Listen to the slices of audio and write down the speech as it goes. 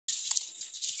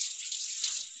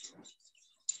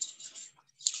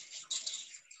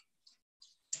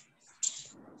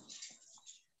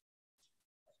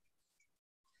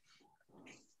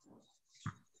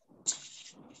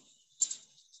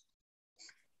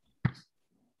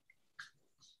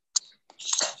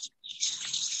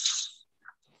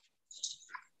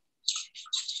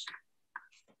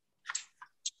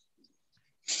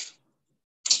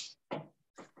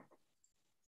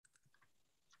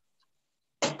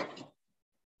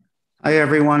Hi,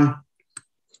 everyone.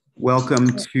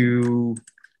 Welcome to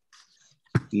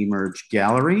Emerge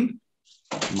Gallery.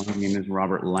 My name is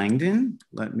Robert Langdon.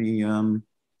 Let me, here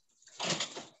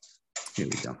we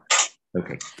go.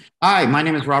 Okay. Hi, my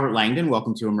name is Robert Langdon.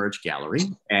 Welcome to Emerge Gallery.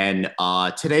 And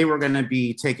today we're going to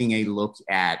be taking a look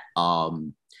at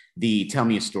the Tell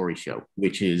Me a Story show,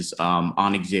 which is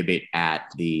on exhibit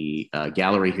at the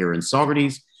gallery here in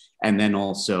Saugerties, and then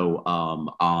also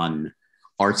on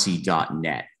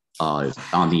artsy.net.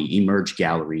 On the Emerge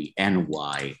Gallery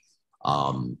NY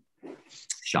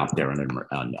shop there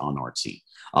on Artsy.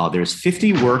 There's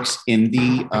 50 works in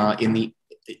the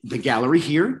gallery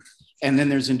here, and then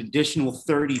there's an additional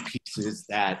 30 pieces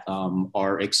that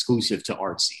are exclusive to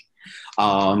Artsy.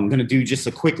 I'm going to do just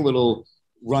a quick little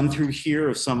run through here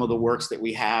of some of the works that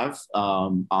we have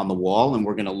on the wall, and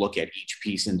we're going to look at each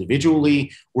piece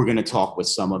individually. We're going to talk with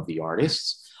some of the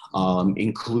artists.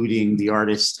 Including the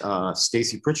artist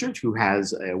Stacey Pritchard, who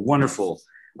has a wonderful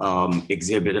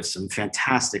exhibit of some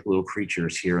fantastic little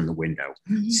creatures here in the window.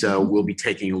 So we'll be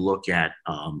taking a look at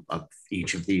of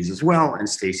each of these as well, and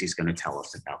Stacey's going to tell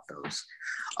us about those.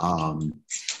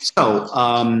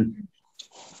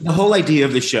 The whole idea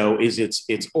of the show is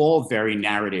it's all very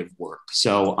narrative work.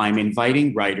 So I'm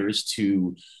inviting writers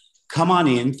to come on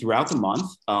in throughout the month,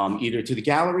 either to the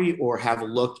gallery or have a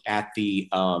look at the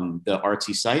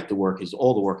Artsy site.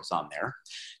 All the work is on there.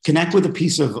 Connect with a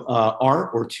piece of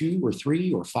art or two or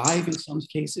three or five in some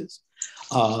cases.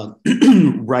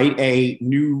 Write a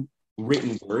new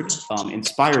written word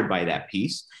inspired by that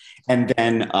piece. And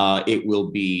then it will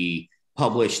be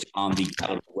published on the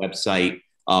gallery website.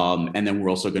 And then we're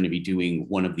also going to be doing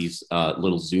one of these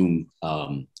little Zoom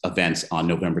events on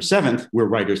November 7th, where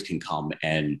writers can come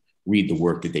and read the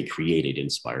work that they created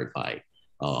inspired by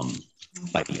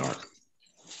the art.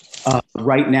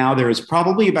 Right now, there is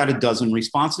probably about a dozen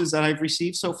responses that I've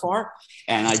received so far,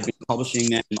 and I've been publishing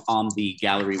them on the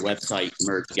gallery website,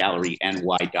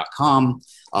 mergegalleryny.com,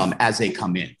 as they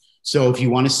come in. So if you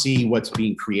want to see what's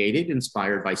being created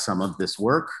inspired by some of this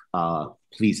work,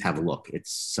 please have a look.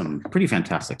 It's some pretty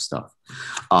fantastic stuff.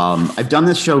 I've done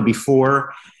this show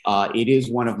before. It is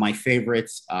one of my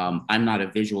favorites. I'm not a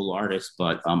visual artist,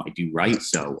 but I do write,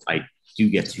 so I do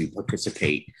get to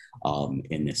participate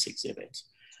in this exhibit.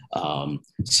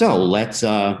 So let's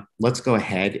go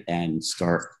ahead and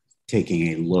start taking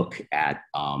a look at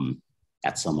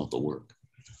some of the work.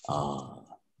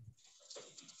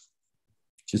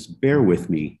 Just bear with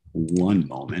me one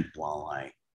moment while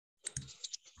I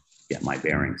get my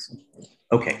bearings.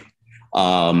 Okay.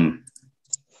 Let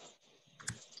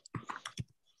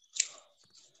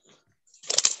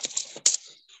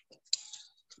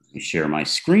me share my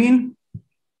screen.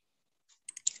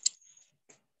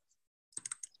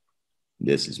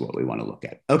 This is what we want to look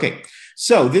at. Okay,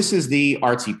 so this is the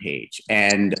Artsy page,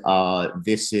 and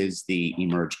this is the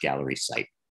Emerge Gallery site.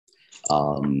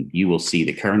 You will see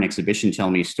the current exhibition,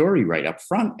 Tell Me a Story, right up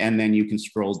front, and then you can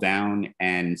scroll down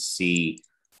and see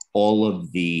all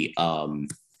of the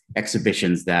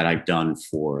exhibitions that I've done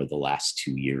for the last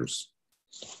 2 years.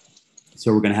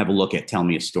 So we're going to have a look at Tell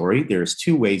Me a Story. There's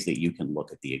two ways that you can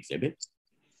look at the exhibit.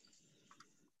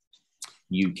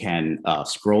 You can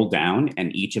scroll down,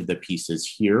 and each of the pieces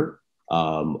here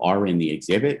are in the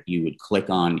exhibit. You would click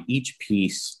on each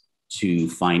piece to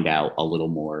find out a little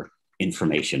more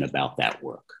information about that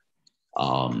work.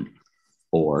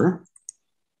 Or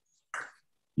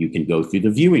you can go through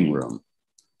the viewing room,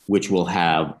 which will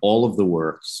have all of the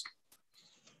works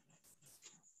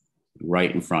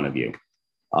right in front of you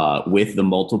with the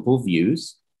multiple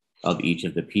views of each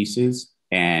of the pieces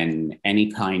and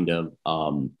any kind of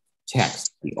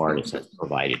text the artist has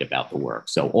provided about the work.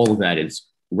 So all of that is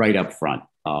right up front,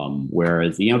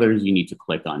 whereas the others, you need to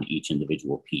click on each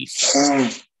individual piece.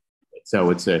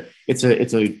 So it's a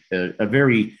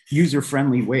very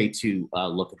user-friendly way to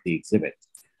look at the exhibit.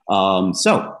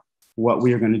 So what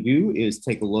we are going to do is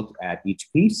take a look at each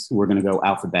piece. We're going to go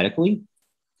alphabetically.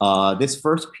 This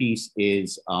first piece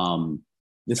is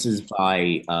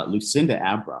by Lucinda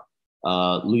Abra.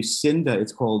 Lucinda,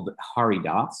 it's called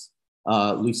Haridas.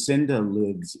 Lucinda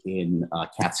lives in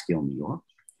Catskill, New York.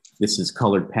 This is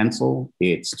colored pencil.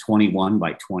 It's 21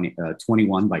 by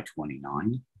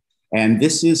 29. And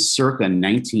this is circa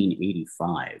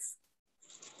 1985.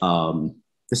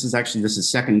 This is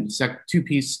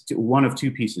one of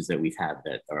two pieces that we've had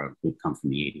that would come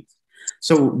from the 80s.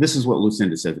 So this is what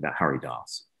Lucinda says about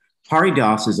Haridas.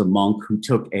 Haridas is a monk who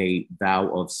took a vow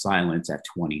of silence at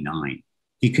 29.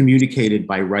 He communicated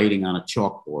by writing on a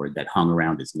chalkboard that hung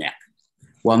around his neck.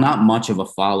 While not much of a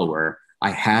follower,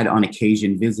 I had on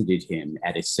occasion visited him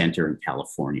at his center in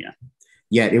California.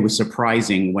 Yet it was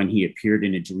surprising when he appeared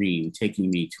in a dream, taking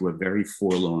me to a very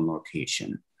forlorn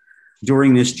location.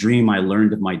 During this dream, I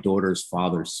learned of my daughter's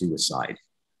father's suicide.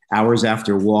 Hours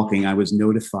after walking, I was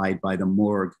notified by the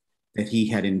morgue that he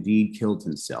had indeed killed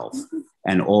himself,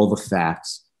 and all the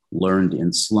facts learned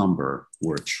in slumber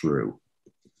were true.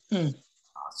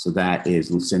 So that is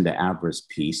Lucinda Abra's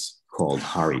piece called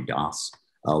Hari Das.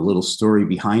 A little story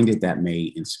behind it that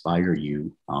may inspire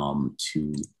you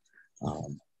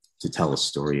to tell a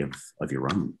story of your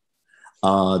own.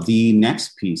 The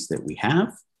next piece that we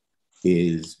have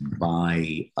is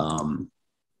by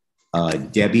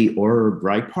Debbie Orr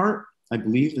Breitbart, I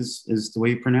believe is the way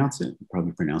you pronounce it. I'm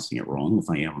probably pronouncing it wrong. If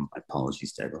I am, my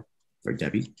apologies, Deborah or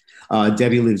Debbie.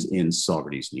 Debbie lives in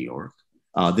Saugerties, New York.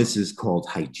 This is called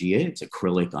Hygeia. It's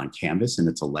acrylic on canvas, and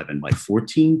it's 11 by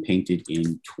 14, painted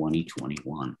in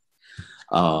 2021.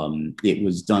 It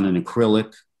was done in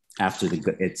acrylic after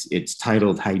it's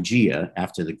titled Hygeia,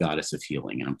 after the goddess of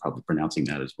healing, and I'm probably pronouncing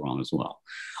that as wrong as well.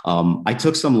 I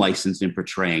took some license in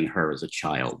portraying her as a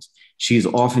child. She is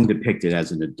often depicted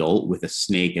as an adult with a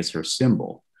snake as her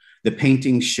symbol. The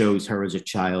painting shows her as a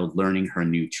child learning her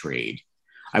new trade.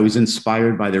 I was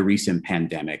inspired by the recent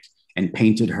pandemic and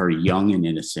painted her young and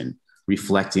innocent,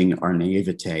 reflecting our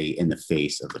naivete in the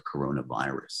face of the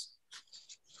coronavirus.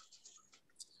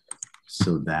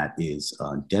 So that is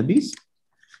Debbie's.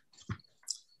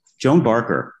 Joan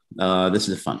Barker. This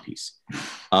is a fun piece.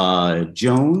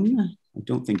 Joan, I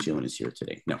don't think Joan is here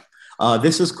today. No.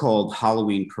 This is called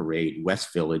Halloween Parade,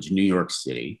 West Village, New York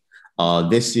City.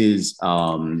 This is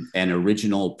an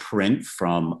original print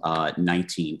from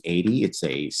 1980. It's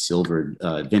a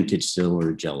vintage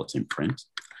silver gelatin print.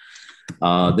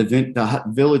 The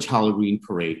Village Halloween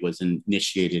Parade was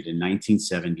initiated in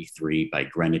 1973 by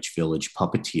Greenwich Village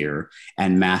puppeteer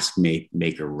and mask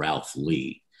maker Ralph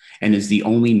Lee, and is the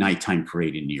only nighttime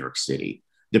parade in New York City.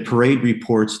 The parade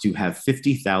reports to have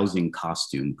 50,000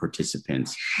 costume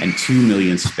participants and 2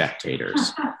 million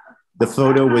spectators. The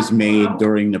photo was made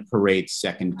during the parade's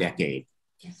second decade.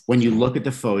 When you look at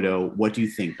the photo, what do you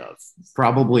think of?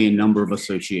 Probably a number of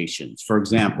associations. For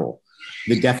example,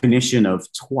 the definition of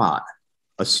twat,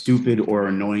 a stupid or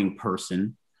annoying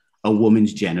person, a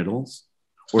woman's genitals,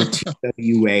 or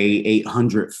TWA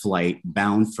 800 flight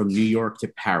bound from New York to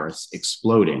Paris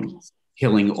exploding,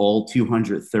 killing all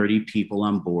 230 people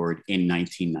on board in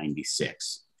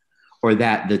 1996. Or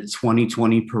that the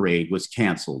 2020 parade was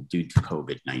canceled due to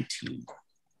COVID-19.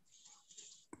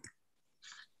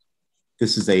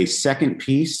 This is a second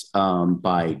piece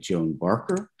by Joan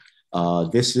Barker.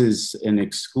 This is an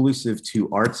exclusive to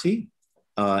Artsy,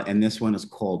 and this one is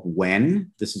called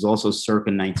When. This is also circa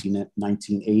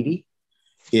 1980.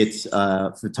 It's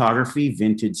photography,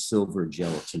 vintage silver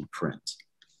gelatin print.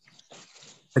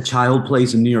 A child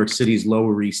plays in New York City's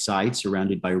Lower East Side,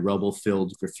 surrounded by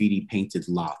rubble-filled, graffiti-painted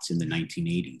lots in the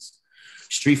 1980s.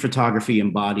 Street photography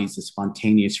embodies the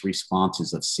spontaneous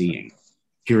responses of seeing: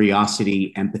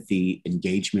 curiosity, empathy,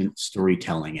 engagement,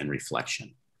 storytelling, and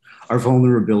reflection. Our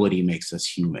vulnerability makes us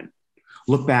human.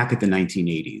 Look back at the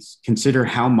 1980s. Consider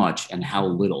how much and how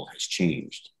little has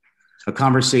changed. A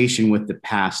conversation with the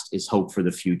past is hope for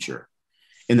the future.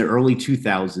 In the early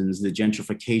 2000s, the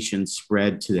gentrification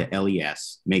spread to the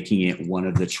LES, making it one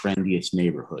of the trendiest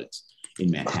neighborhoods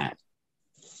in Manhattan.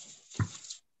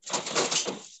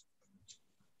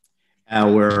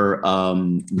 Our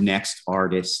next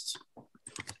artist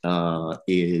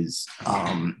is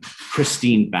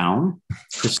Christine Baum.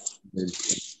 This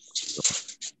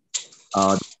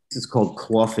is called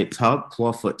Clawfoot Tub.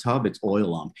 Clawfoot Tub, it's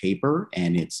oil on paper,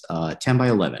 and it's 10 by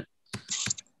 11.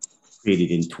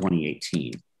 Created in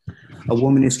 2018. A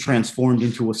woman is transformed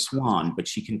into a swan, but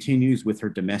she continues with her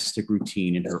domestic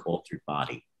routine in her altered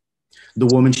body. The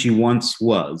woman she once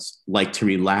was liked to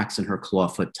relax in her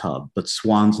clawfoot tub, but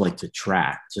swans like to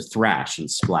thrash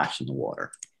and splash in the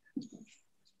water.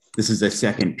 This is a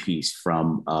second piece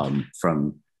from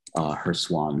her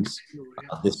swans.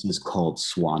 This is called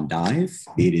Swan Dive.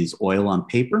 It is oil on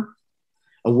paper.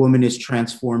 A woman is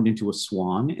transformed into a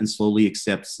swan and slowly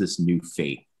accepts this new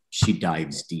fate. She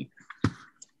dives deep.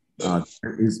 There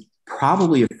is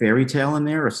probably a fairy tale in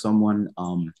there if someone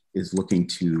is looking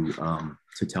to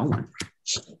tell one.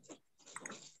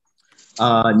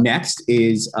 Next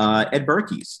is Ed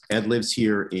Berkey's. Ed lives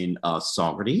here in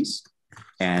Saugerties,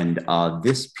 and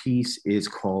this piece is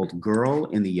called Girl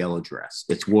in the Yellow Dress.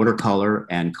 It's watercolor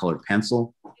and colored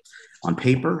pencil. On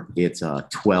paper, it's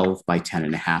 12 by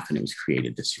 10.5, and it was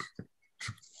created this year.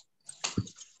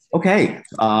 Okay,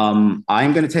 I'm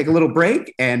going to take a little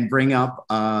break and bring up,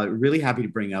 really happy to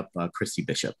bring up Kristy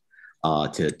Bishop.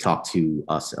 to talk to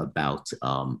us about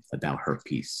her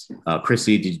piece.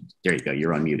 Kristy, there you go.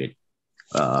 You're unmuted.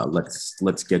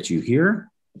 Let's get you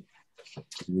here.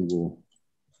 We will.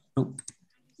 Oh.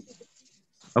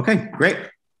 Okay, great.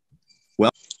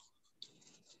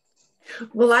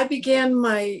 Well, I began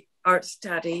my art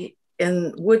study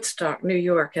in Woodstock, New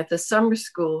York, at the summer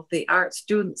school, the Art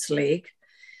Students League.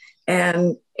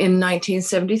 And in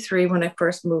 1973, when I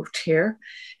first moved here,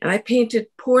 and I painted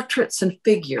portraits and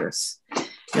figures.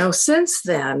 Now, since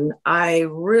then, I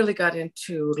really got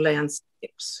into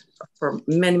landscapes for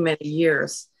many, many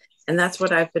years. And that's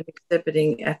what I've been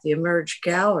exhibiting at the Emerge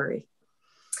Gallery.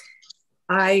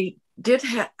 I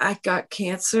got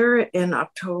cancer in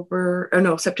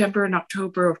September and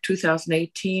October of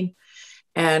 2018,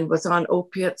 and was on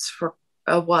opiates for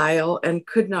a while and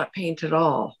could not paint at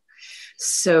all.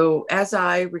 So as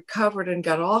I recovered and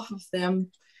got off of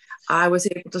them, I was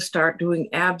able to start doing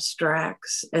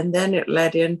abstracts. And then it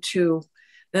led into,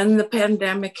 then the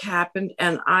pandemic happened,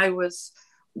 and I was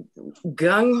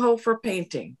gung-ho for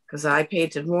painting, because I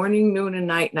painted morning, noon, and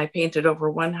night, and I painted over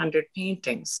 100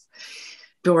 paintings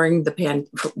during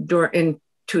in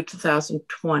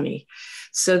 2020.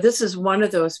 So this is one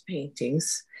of those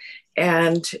paintings.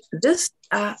 And this,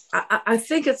 I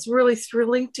think it's really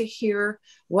thrilling to hear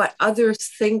what others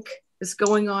think is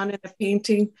going on in a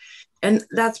painting. And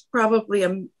that's probably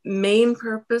a main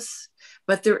purpose,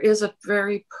 but there is a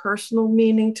very personal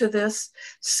meaning to this.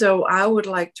 So I would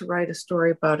like to write a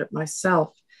story about it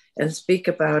myself and speak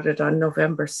about it on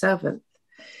November 7th.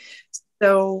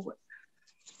 So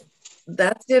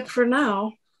that's it for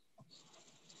now.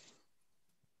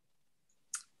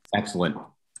 Excellent.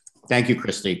 Thank you,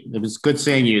 Kristy. It was good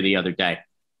seeing you the other day.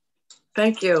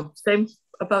 Thank you. Same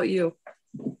about you.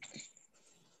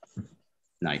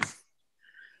 Nice.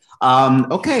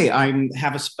 Okay, I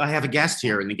have a guest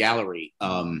here in the gallery,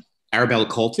 Arabella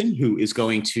Colton, who is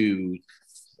going to,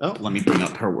 let me bring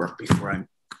up her work before I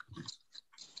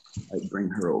bring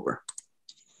her over.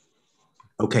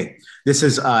 Okay, this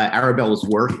is Arabella's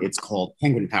work. It's called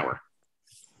Penguin Power.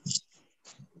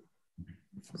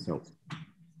 So,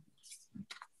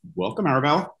 welcome,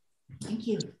 Arabella. Thank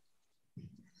you.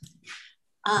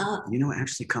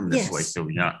 Actually come this way so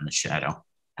we're not in the shadow.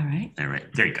 All right. All right,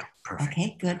 there you go. Perfect.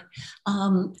 Okay, good.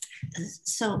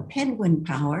 So Penguin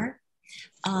Power.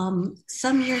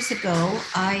 Some years ago,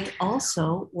 I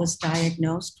also was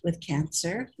diagnosed with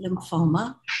cancer,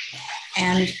 lymphoma,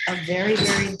 and a very,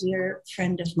 very dear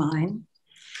friend of mine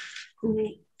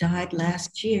who died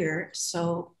last year,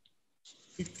 so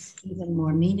it's even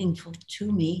more meaningful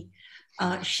to me.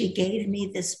 She gave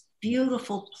me this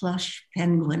beautiful plush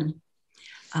penguin,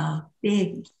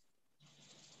 big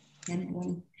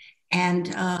penguin, and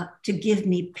to give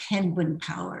me penguin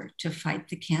power to fight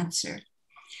the cancer.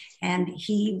 And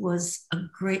he was a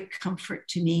great comfort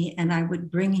to me, and I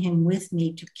would bring him with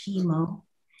me to chemo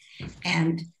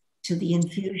and to the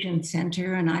infusion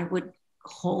center, and I would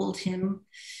hold him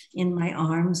in my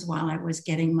arms while I was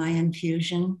getting my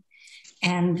infusion.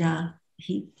 And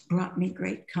he brought me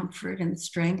great comfort and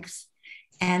strength.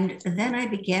 And then I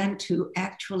began to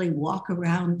actually walk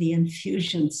around the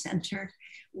infusion center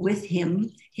with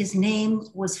him. His name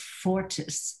was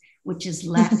Fortis, which is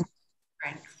Latin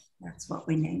strength. That's what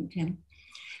we named him.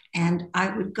 And I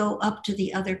would go up to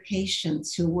the other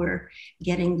patients who were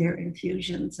getting their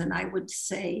infusions, and I would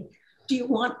say, "Do you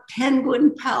want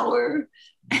penguin power?"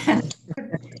 And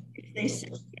if they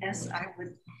said yes, I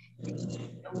would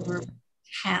over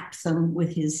tap them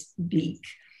with his beak.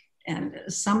 And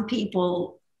some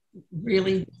people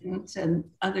really didn't, and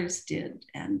others did.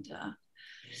 And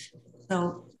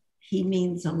so he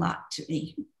means a lot to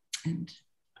me. And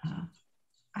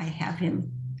I have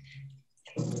him.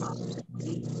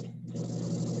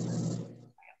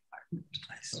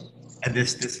 And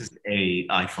this is a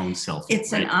iPhone selfie.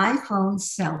 It's right? An iPhone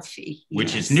selfie,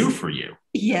 which is new for you.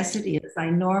 Yes, it is. I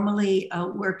normally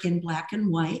work in black and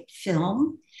white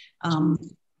film,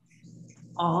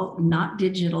 all not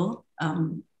digital.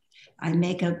 I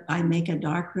make a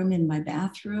dark room in my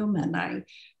bathroom, and I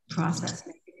process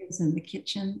things in the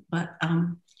kitchen. But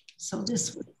so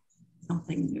this was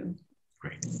something new.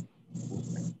 Great.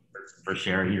 For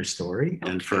sharing your story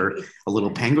and for a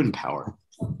little penguin power.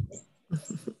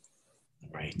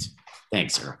 Right.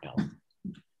 Thanks, Arabella.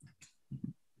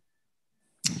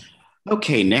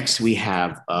 Okay, next we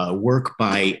have work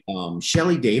by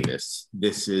Shelley Davis.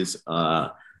 This is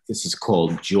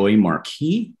called Joy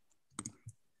Marquis.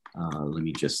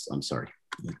 I'm sorry.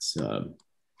 It's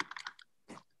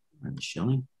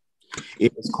Shelley.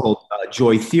 It is called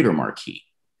Joy Theater Marquis.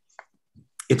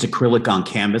 It's acrylic on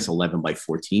canvas, 11 by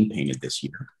 14, painted this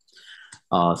year.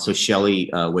 So Shelley,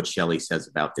 what Shelley says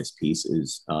about this piece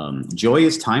is, joy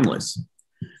is timeless.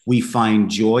 We find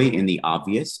joy in the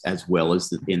obvious as well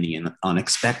as in the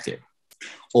unexpected.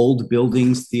 Old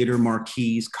buildings, theater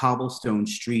marquees, cobblestone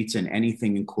streets, and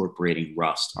anything incorporating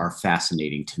rust are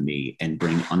fascinating to me and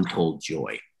bring untold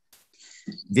joy.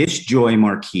 This joy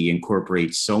marquee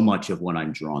incorporates so much of what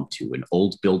I'm drawn to: an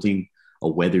old building, a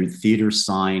weathered theater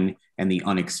sign, and the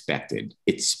unexpected.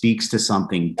 It speaks to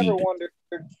something deep. Ever wondered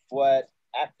what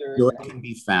actors joy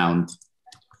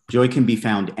can be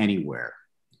found anywhere,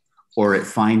 or it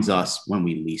finds us when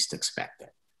we least expect it.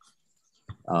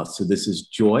 So this is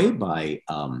Joy by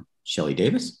Shelley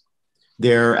Davis.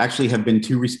 There actually have been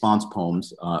 2 response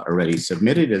poems already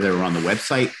submitted that are on the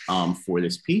website for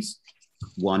this piece.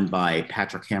 One by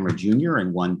Patrick Hammer Jr.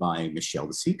 and one by Michelle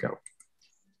DeSico.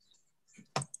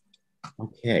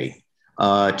 Okay,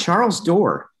 Charles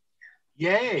Dorr.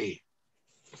 Yay.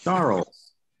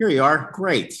 Charles, here you are,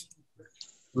 great.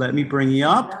 Let me bring you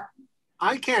up.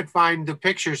 I can't find the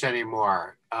pictures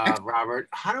anymore, Robert.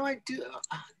 How do I do?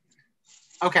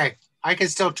 Okay, I can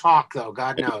still talk though,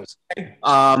 God knows.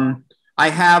 I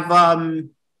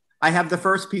have the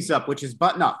first piece up, which is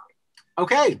Button Up.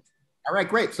 Okay. All right,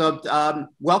 great. So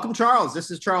welcome, Charles.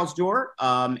 This is Charles Dorr,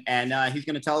 and he's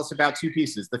going to tell us about 2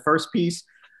 pieces. The first piece,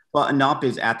 Button Up,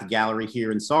 is at the gallery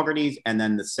here in Saugerties, and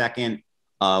then the second,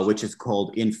 which is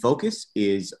called In Focus,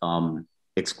 is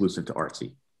exclusive to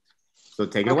Artsy. So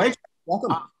take it away.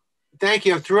 Welcome. Thank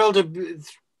you. I'm thrilled to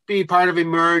be part of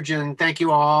Emerge, and thank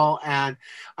you all. And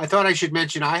I thought I should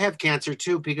mention I have cancer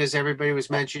too, because everybody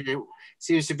was mentioning it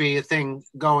seems to be a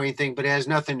going thing, but it has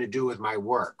nothing to do with my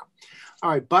work. All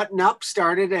right, Button Up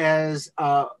started as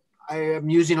I am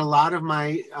using a lot of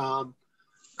my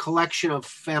collection of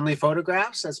family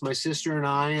photographs. That's my sister and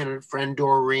I and a friend,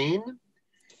 Doreen.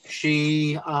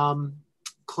 She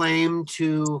claimed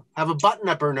to have a button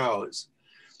up her nose,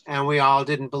 and we all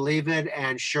didn't believe it.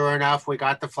 And sure enough, we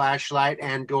got the flashlight,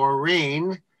 and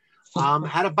Doreen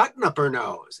had a button up her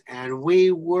nose, and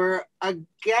we were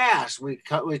aghast. We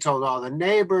told all the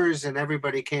neighbors, and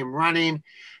everybody came running,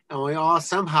 and we all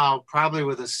somehow, probably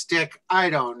with a stick, I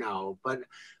don't know, but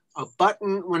a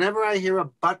button. Whenever I hear a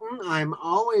button, I'm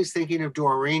always thinking of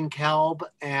Doreen Kelb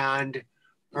and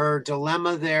her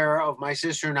dilemma there of my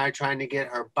sister and I trying to get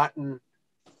her button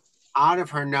out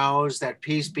of her nose. That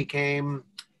piece became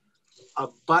a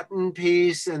button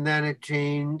piece, and then it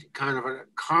changed kind of a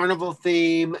carnival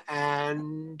theme,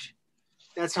 and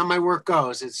that's how my work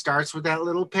goes. It starts with that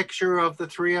little picture of the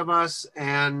 3 of us,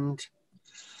 and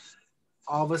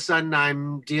all of a sudden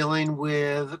I'm dealing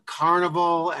with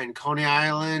carnival and Coney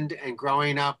Island and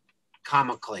growing up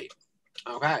comically.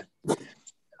 Okay.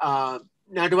 Now,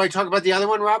 do I talk about the other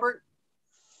one, Robert?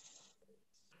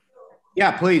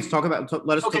 Yeah, please let us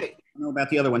know about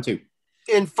the other one too.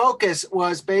 In Focus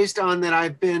was based on that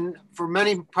I've been, for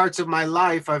many parts of my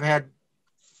life, I've had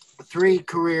 3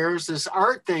 careers. This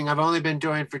art thing I've only been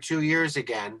doing for 2 years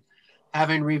again,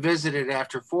 having revisited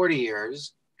after 40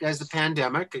 years, because the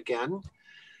pandemic again.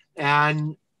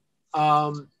 And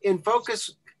In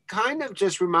Focus kind of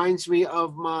just reminds me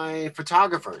of my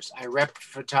photographers. I repped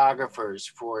photographers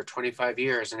for 25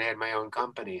 years and had my own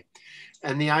company.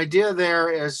 And the idea there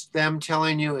is them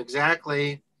telling you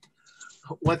exactly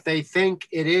what they think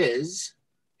it is,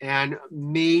 and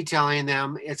me telling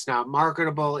them it's not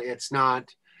marketable, it's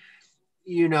not,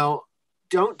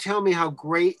 don't tell me how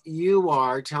great you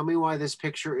are, tell me why this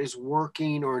picture is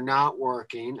working or not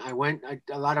working. I went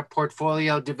a lot of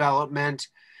portfolio development,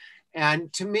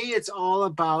 and to me it's all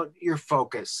about your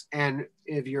focus. And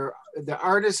if the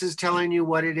artist is telling you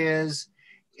what it is,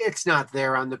 it's not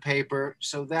there on the paper.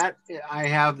 So that I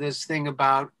have this thing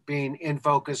about being in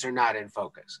focus or not in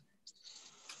focus.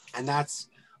 And that's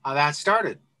how that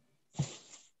started.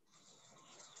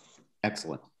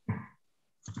 Excellent.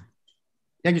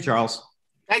 Thank you, Charles.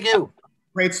 Thank you.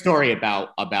 Great story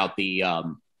about the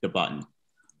button.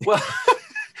 Well,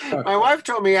 my wife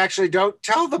told me actually don't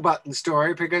tell the button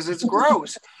story because it's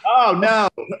gross. Oh no.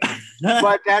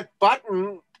 But that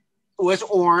button was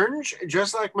orange,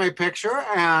 just like my picture,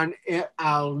 and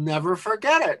I'll never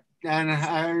forget it. And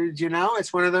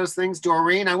it's one of those things.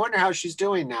 Doreen, I wonder how she's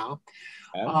doing now.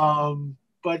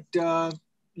 But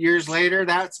years later,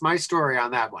 that's my story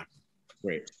on that one.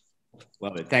 Great.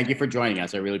 Love it. Thank you for joining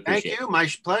us. I really appreciate it. Thank you. My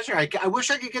pleasure. I wish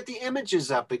I could get the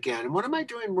images up again. What am I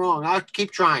doing wrong? I'll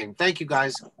keep trying. Thank you,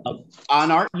 guys.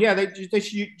 On art, yeah, they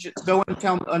should just go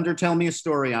and tell me a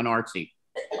story on Artsy,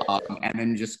 and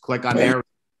then just click on there.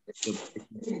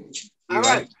 All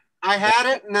right. I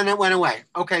had it, and then it went away.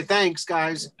 Okay, thanks,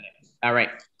 guys. All right.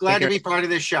 Glad to be part of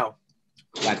this show.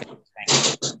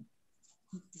 Thanks.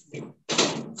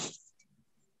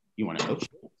 You want to go?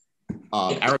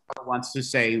 Arabella wants to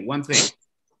say one thing.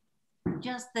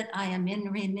 Just that I am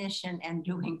in remission and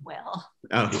doing well.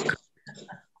 Oh.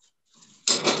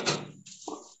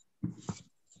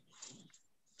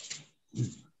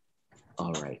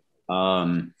 All right.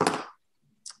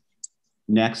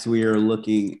 Next, we are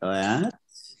looking at.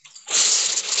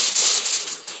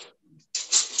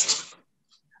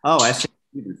 Oh, S.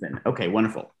 Stevenson. Okay,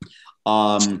 wonderful.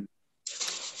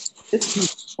 This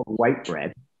piece is called White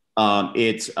Bread.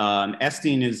 It's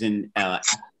Esteen is in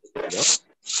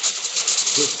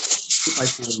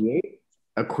 2x48,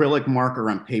 acrylic marker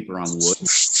on paper on wood.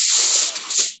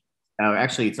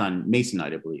 Actually, it's on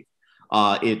masonite, I believe.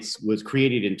 It was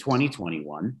created in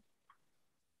 2021.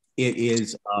 It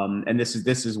is, and this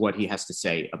is what he has to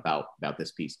say about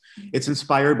this piece. It's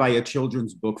inspired by a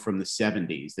children's book from the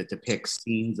 70s that depicts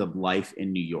scenes of life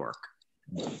in New York.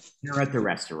 Here at the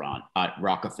restaurant at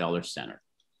Rockefeller Center.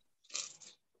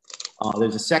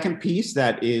 There's a second piece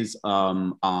that is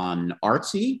on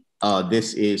Artsy.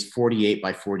 This is 48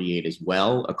 by 48 as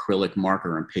well, acrylic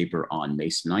marker and paper on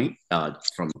masonite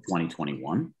from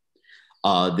 2021.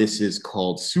 This is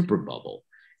called Super Bubble,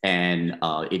 and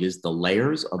it is the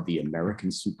layers of the American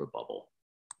super bubble.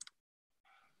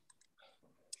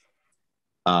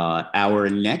 Our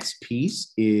next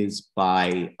piece is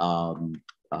by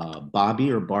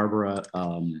Bobby or Barbara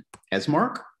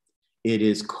Esmark. It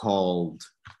is called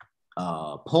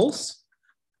Pulse.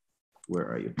 Where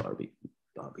are you, Bobby?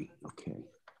 Okay.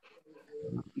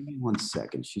 Give me 1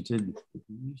 second. She did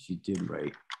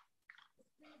right.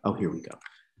 Oh, here we go.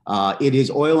 It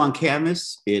is oil on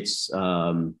canvas. It's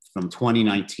from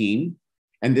 2019.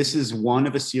 And this is one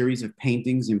of a series of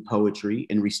paintings and poetry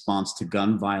in response to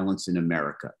gun violence in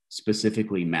America,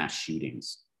 specifically mass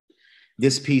shootings.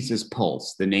 This piece is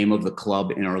Pulse, the name of the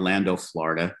club in Orlando,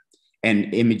 Florida,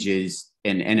 and imagines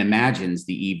and imagines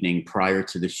the evening prior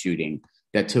to the shooting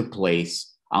that took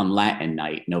place on Latin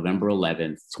night, November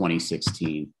 11th,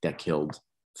 2016, that killed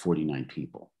 49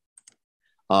 people.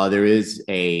 There is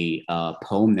a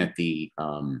poem that the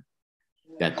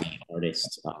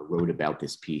artist wrote about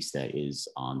this piece that is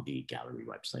on the gallery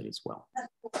website as well.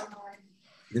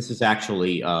 This is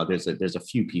actually, there's a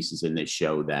few pieces in this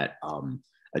show that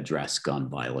address gun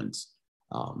violence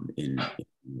in the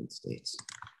United States.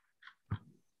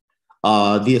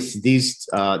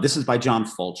 This is by John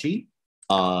Fulci.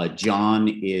 John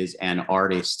is an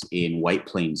artist in White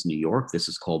Plains, New York. This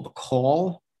is called The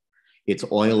Call. It's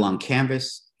oil on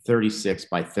canvas, 36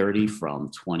 by 30 from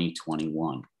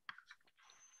 2021.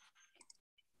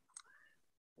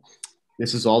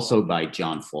 This is also by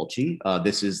John Fulci.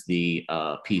 This is the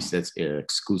piece that's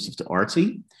exclusive to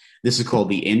Artsy. This is called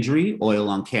The Injury, oil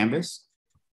on canvas,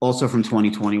 also from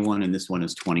 2021, and this one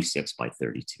is 26 by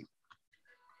 32.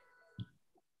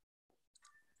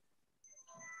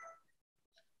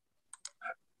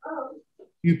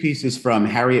 Few pieces from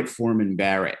Harriet Foreman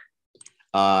Barrett.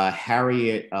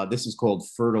 This is called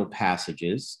Fertile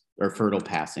Passages, or Fertile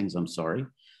Passings, I'm sorry.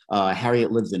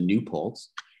 Harriet lives in New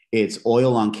Paltz. It's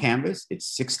oil on canvas.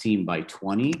 It's 16 by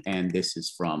 20, and this is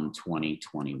from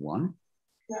 2021.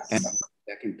 Yes. And the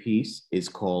second piece is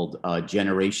called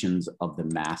Generations of the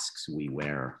Masks We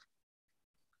Wear.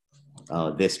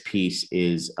 This piece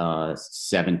is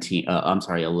 11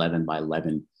 by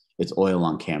 11. It's oil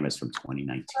on canvas from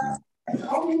 2019.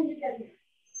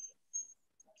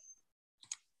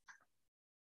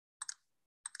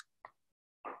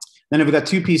 Then I've got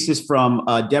two pieces from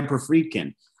Deborah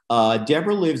Friedkin.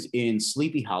 Deborah lives in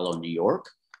Sleepy Hollow, New York.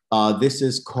 This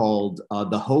is called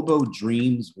The Hobo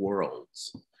Dreams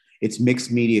Worlds. It's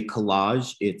mixed media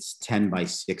collage. It's 10 by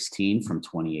 16 from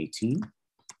 2018.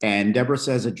 And Deborah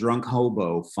says a drunk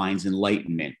hobo finds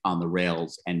enlightenment on the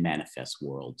rails and manifests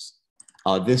worlds.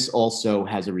 This also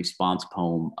has a response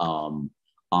poem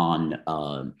on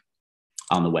the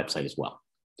website as well.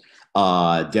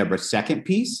 Deborah's second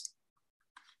piece.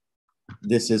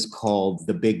 This is called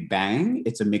The Big Bang.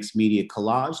 It's a mixed media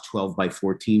collage, 12 by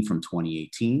 14 from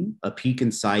 2018, a peek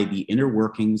inside the inner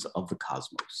workings of the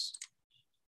cosmos.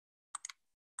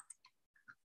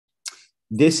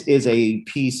 This is a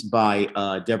piece by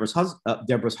Deborah's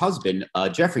husband,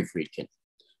 Jeffrey Friedkin.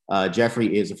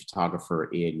 Jeffrey is a photographer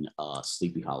in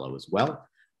Sleepy Hollow as well.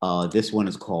 This one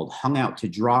is called Hung Out to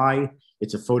Dry.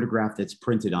 It's a photograph that's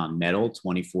printed on metal,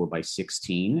 24 by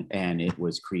 16, and it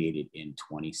was created in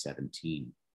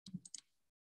 2017.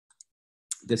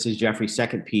 This is Jeffrey's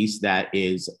second piece that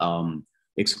is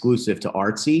exclusive to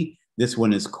Artsy. This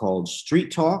one is called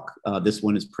Street Talk. This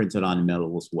one is printed on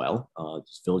metal as well.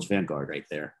 It's Village Vanguard right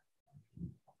there.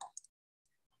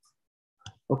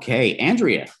 Okay,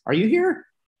 Andrea, are you here?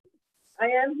 I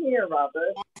am here,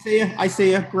 Robert. I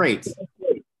see you. Great.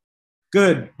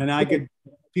 Good. And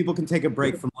people can take a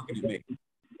break from looking at me.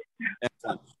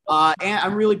 Excellent. And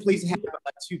I'm really pleased to have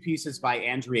two pieces by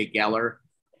Andrea Geller.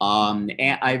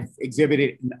 And I've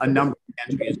exhibited a number of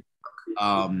Andrea's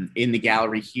work in the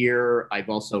gallery here. I've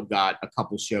also got a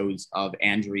couple shows of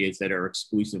Andrea's that are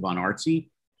exclusive on Artsy.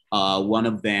 One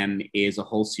of them is a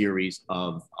whole series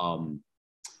of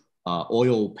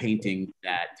oil paintings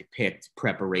that depict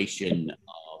preparation,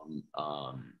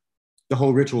 the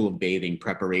whole ritual of bathing,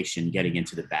 preparation, getting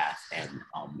into the bath,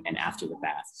 and after the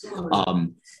bath.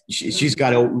 She's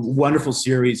got a wonderful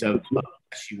series of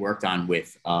she worked on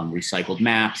with recycled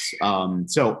maps.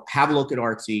 So have a look at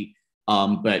Artsy,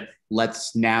 but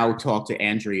let's now talk to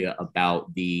Andrea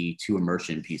about the two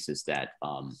immersion pieces that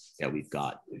we've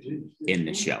got in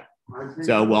the show.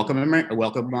 So welcome,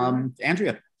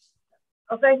 Andrea.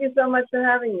 Well, thank you so much for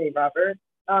having me, Robert.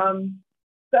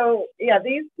 So yeah,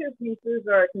 these two pieces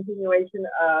are a continuation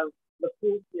of the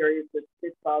pool series, which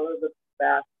did follow the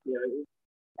bath series.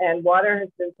 And water has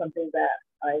been something that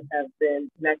I have been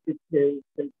connected to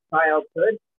since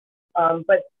childhood.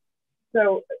 But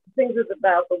so things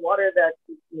about the water that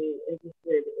keeps me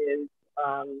interested is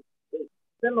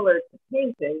similar to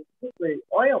painting, particularly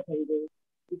oil painting,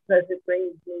 because it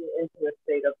brings me into a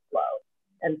state of flow.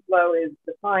 And flow is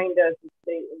defined as the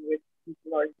state in which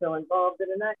people are so involved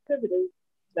in an activity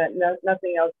that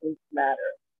nothing else seems to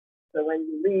matter. So when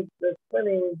you leave the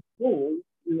swimming pool,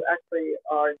 you actually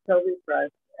are so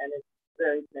refreshed and it's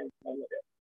very transformative.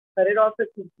 But it also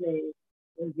keeps me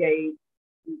engaged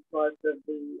because of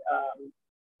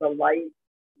the light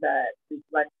that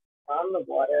reflects on the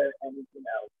water and,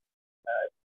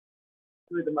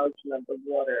 through the motion of the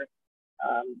water.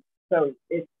 So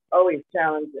it's always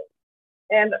challenging.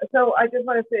 And so I just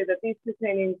want to say that these two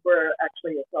paintings were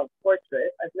actually a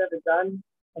self-portrait. I've never done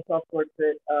a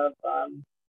self-portrait of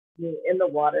me in the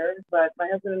water, but my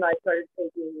husband and I started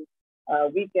taking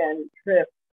weekend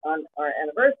trips on our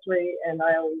anniversary, and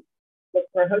I always look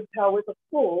for a hotel with a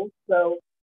pool. So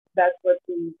that's what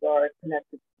these are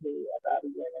connected to about a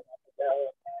year and a half ago.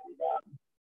 And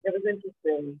it was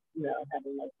interesting,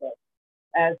 having myself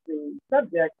as the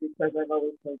subject because I've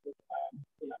always painted,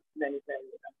 many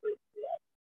family members throughout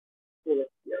school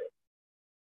experience.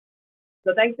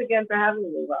 So thanks again for having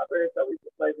me, Robert. It's always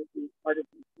a pleasure to be part of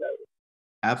these shows.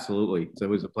 Absolutely. It's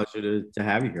always a pleasure to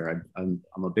have you here. I'm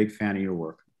a big fan of your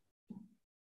work.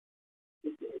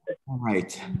 All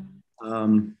right.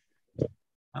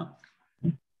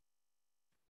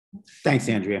 Thanks,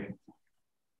 Andrea.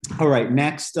 All right.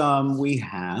 Next, we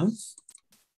have,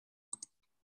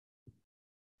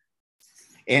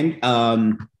 and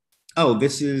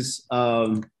this is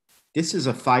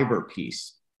a fiber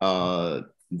piece.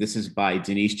 This is by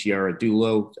Denise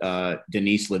Giardulo.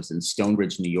 Denise lives in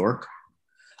Stonebridge, New York.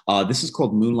 This is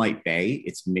called Moonlight Bay.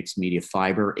 It's mixed media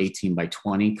fiber, 18 by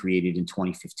 20, created in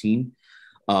 2015.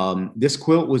 This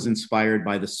quilt was inspired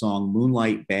by the song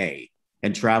Moonlight Bay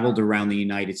and traveled around the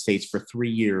United States for 3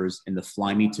 years in the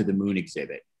Fly Me to the Moon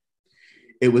exhibit.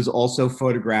 It was also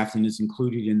photographed and is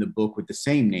included in the book with the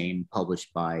same name,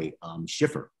 published by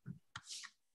Schiffer.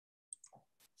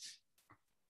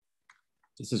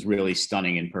 This is really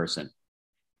stunning in person.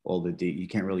 You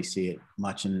can't really see it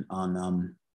much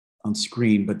on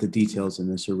screen, but the details in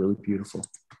this are really beautiful.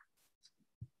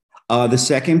 The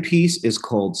second piece is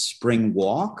called Spring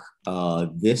Walk.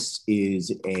 This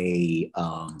is a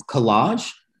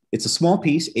collage. It's a small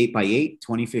piece, 8 by 8,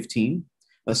 2015.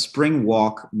 A Spring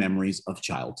Walk, Memories of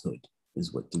Childhood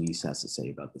is what Denise has to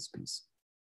say about this piece.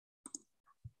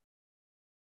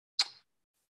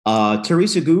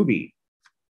 Teresa Gooby.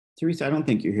 Teresa, I don't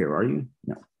think you're here, are you?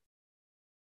 No.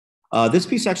 This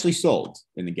piece actually sold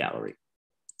in the gallery.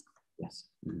 Yes.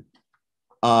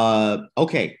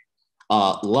 Okay.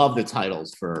 Love the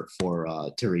titles for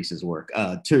Teresa's work.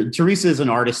 Teresa is an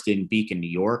artist in Beacon, New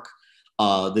York.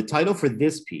 The title for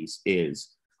this piece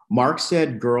is Mark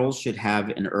said girls should have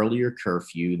an earlier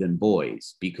curfew than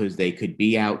boys because they could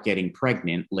be out getting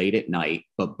pregnant late at night,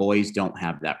 but boys don't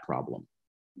have that problem.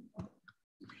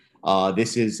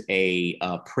 This is a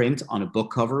print on a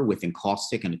book cover with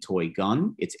encaustic and a toy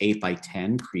gun. It's 8 by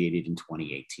 10, created in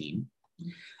 2018.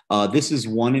 This is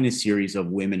one in a series of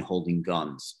women holding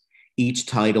guns. Each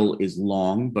title is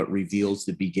long, but reveals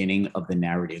the beginning of the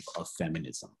narrative of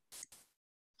feminism.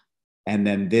 And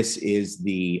then this is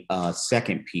the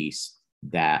second piece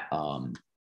that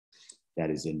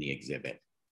is in the exhibit.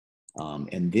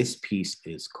 And this piece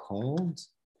is called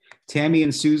Tammy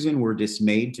and Susan Were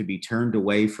Dismayed to be Turned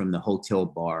Away from the Hotel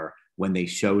Bar When They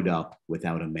Showed Up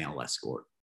Without a Male Escort.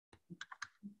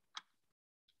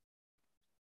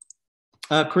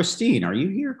 Christine, are you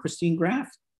here? Christine Graff?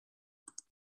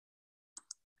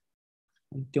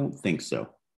 I don't think so.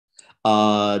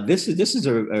 This is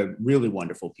a really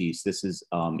wonderful piece. This is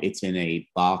it's in a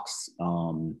box.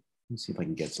 Let's see if I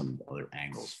can get some other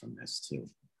angles from this too.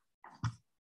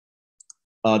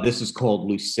 This is called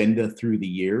Lucinda Through the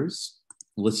Years.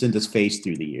 Lucinda's Face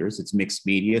Through the Years. It's mixed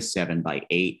media, 7 by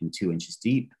 8 and 2 inches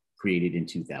deep, created in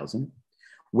 2000.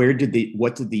 Where did the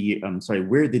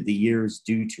years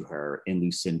do to her in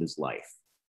Lucinda's life?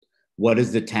 What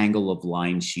is the tangle of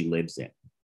lines she lives in?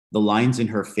 The lines in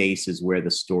her face is where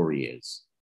the story is.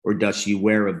 Or does she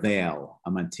wear a veil,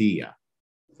 a mantilla?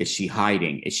 Is she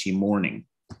hiding? Is she mourning?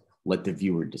 Let the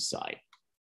viewer decide.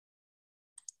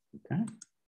 Okay.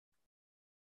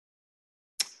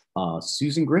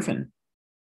 Susan Griffin.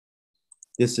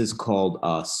 This is called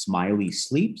Smiley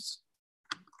Sleeps.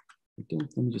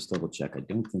 Let me just double check. I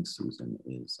don't think Susan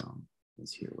is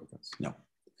here with us. No.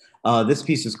 This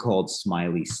piece is called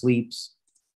Smiley Sleeps.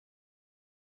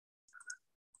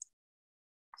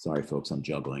 Sorry, folks, I'm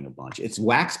juggling a bunch. It's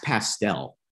wax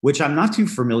pastel, which I'm not too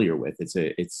familiar with. It's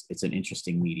an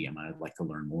interesting medium. I'd like to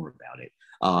learn more about it.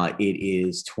 It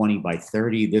is 20 by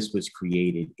 30. This was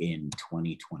created in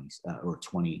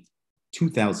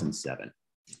 2007.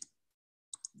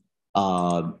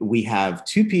 We have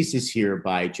two pieces here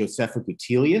by Josefa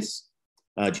Gutelius.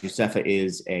 Josefa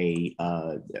is a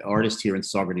artist here in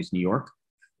Saugerties, New York.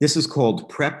 This is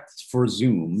called Prepped for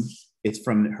Zoom. It's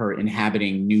from her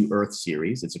Inhabiting New Earth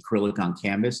series. It's acrylic on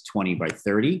canvas, 20 by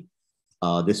 30.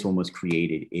 This one was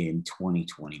created in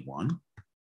 2021.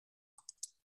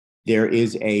 There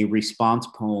is a response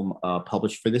poem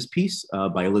published for this piece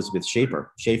by Elizabeth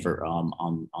Schaefer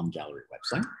on gallery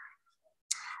website.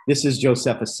 This is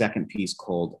Josefa's second piece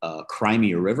called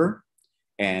Crimea River.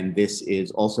 And this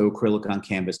is also acrylic on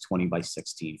canvas, 20 by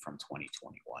 16 from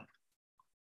 2021.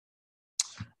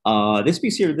 This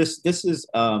piece here, this is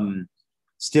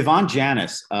Stefan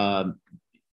Janis.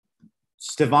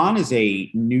 Stefan is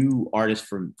a new artist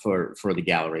for the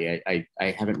gallery. I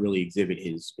haven't really exhibited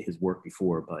his work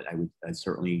before, but I'd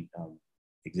certainly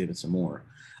exhibit some more.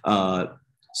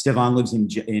 Stefan lives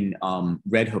in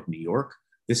Red Hook, New York.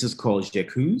 This is called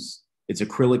J'accuse. It's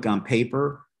acrylic on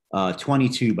paper,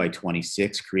 22 by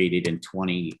 26, created in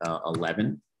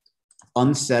 2011.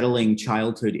 Unsettling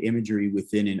childhood imagery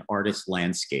within an artist's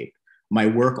landscape. My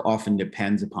work often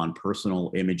depends upon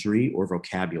personal imagery or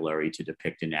vocabulary to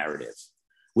depict a narrative.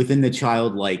 Within the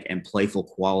childlike and playful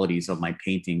qualities of my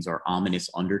paintings are ominous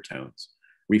undertones,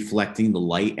 reflecting the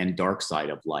light and dark side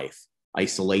of life,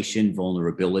 isolation,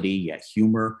 vulnerability, yet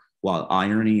humor, while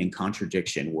irony and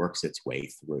contradiction works its way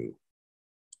through.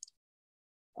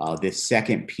 This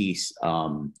second piece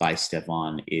by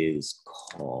Stefan is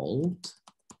called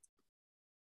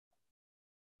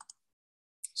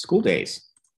School Days.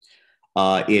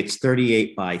 It's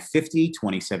 38 by 50,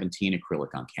 2017 acrylic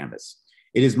on canvas.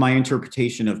 It is my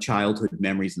interpretation of childhood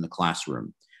memories in the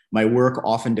classroom. My work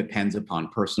often depends upon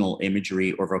personal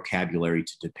imagery or vocabulary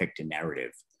to depict a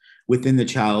narrative. Within the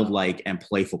childlike and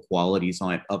playful qualities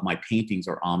of my paintings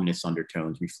are ominous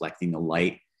undertones reflecting the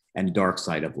light and dark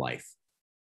side of life.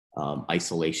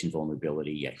 Isolation,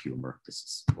 vulnerability, yet humor. This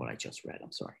is what I just read,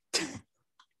 I'm sorry.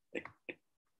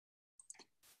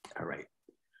 All right.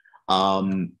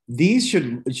 These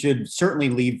should certainly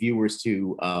lead viewers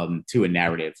to a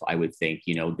narrative, I would think.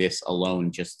 You know, this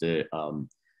alone, just the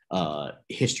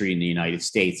history in the United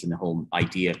States and the whole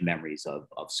idea of memories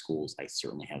of schools. I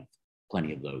certainly have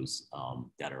plenty of those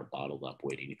that are bottled up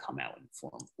waiting to come out in the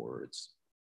form of words.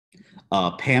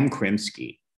 Pam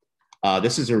Krimsky.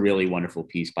 This is a really wonderful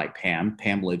piece by Pam.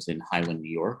 Pam lives in Highland, New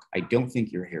York. I don't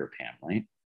think you're here, Pam, right?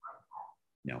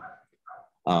 No.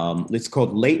 It's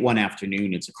called Late One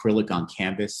Afternoon. It's acrylic on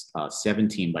canvas,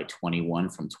 17 by 21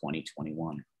 from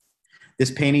 2021.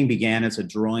 This painting began as a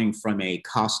drawing from a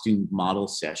costume model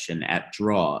session at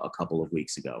Draw a couple of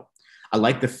weeks ago. I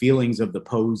like the feelings of the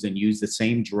pose and use the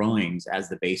same drawings as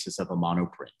the basis of a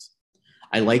monoprint.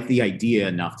 I like the idea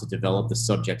enough to develop the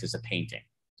subject as a painting.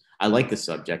 I like the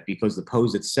subject because the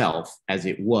pose itself, as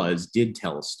it was, did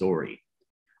tell a story.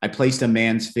 I placed a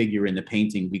man's figure in the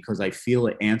painting because I feel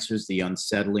it answers the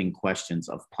unsettling questions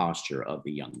of posture of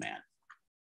the young man.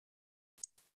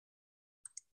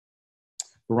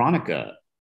 Veronica.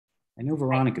 I know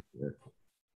Veronica's here.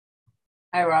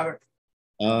 Hi, Robert.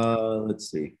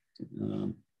 Let's see.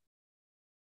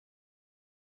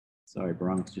 Sorry,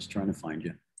 Veronica's just trying to find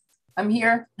you. I'm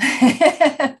here.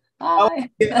 Hi. Oh,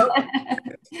 yeah.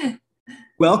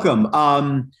 Welcome.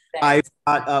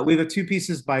 We have two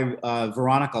pieces by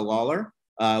Veronica Lawlor.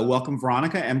 welcome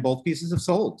Veronica, and both pieces have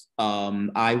sold.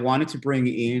 I wanted to bring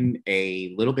in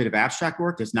a little bit of abstract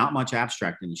work. There's not much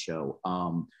abstract in the show,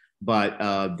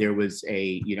 but there was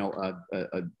a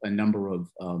number of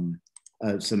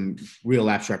some real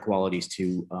abstract qualities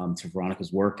to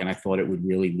Veronica's work, and I thought it would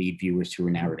really lead viewers to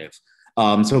her narrative.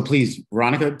 So please,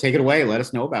 Veronica, take it away. Let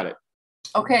us know about it.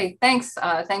 Okay, thanks.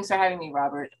 Thanks for having me,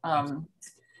 Robert.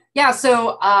 Yeah,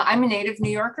 so I'm a native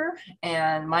New Yorker,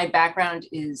 and my background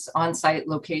is on-site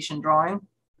location drawing.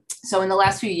 So in the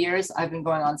last few years, I've been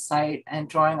going on site and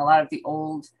drawing a lot of the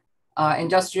old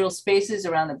industrial spaces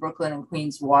around the Brooklyn and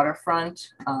Queens waterfront.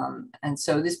 And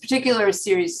so this particular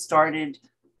series started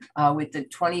with the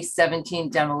 2017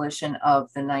 demolition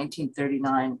of the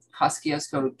 1939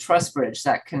 Kosciuszko Truss Bridge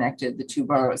that connected the two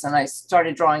boroughs. And I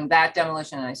started drawing that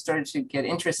demolition, and I started to get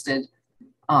interested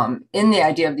in the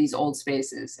idea of these old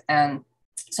spaces. And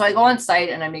so I go on site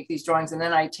and I make these drawings, and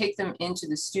then I take them into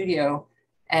the studio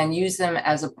and use them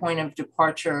as a point of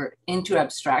departure into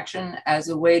abstraction, as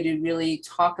a way to really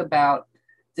talk about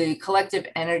the collective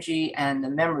energy and the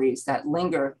memories that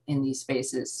linger in these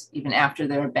spaces, even after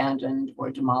they're abandoned or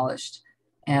demolished.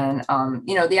 And,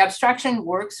 the abstraction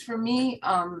works for me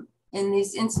in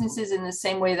these instances in the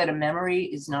same way that a memory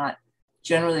is not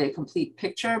generally a complete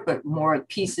picture, but more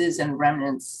pieces and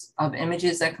remnants of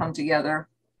images that come together.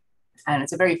 And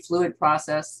it's a very fluid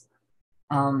process.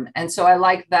 And so I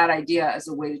like that idea as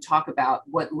a way to talk about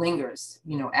what lingers,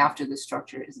 after the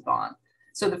structure is gone.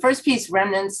 So the first piece,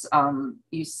 Remnants,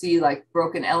 you see like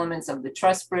broken elements of the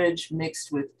truss bridge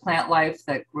mixed with plant life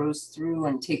that grows through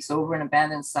and takes over an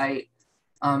abandoned site.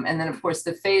 And then of course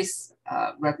the face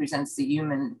represents the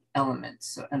human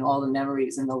elements and all the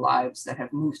memories and the lives that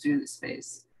have moved through the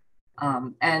space.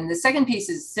 And the second piece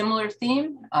is similar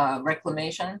theme,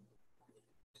 reclamation.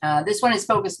 This one is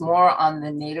focused more on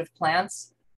the native plants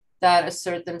that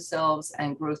assert themselves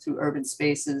and grow through urban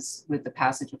spaces with the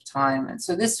passage of time. And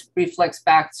so this reflects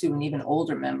back to an even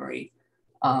older memory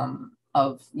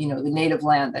of the native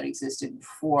land that existed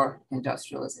before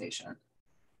industrialization.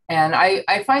 And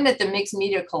I find that the mixed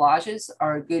media collages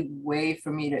are a good way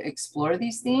for me to explore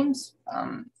these themes.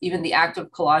 Even the act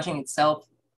of collaging itself,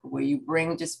 where you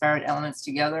bring disparate elements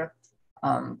together,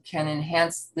 can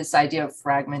enhance this idea of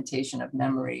fragmentation of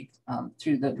memory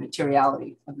through the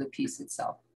materiality of the piece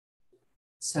itself.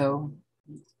 So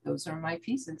those are my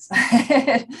pieces.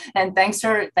 And thanks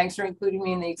for including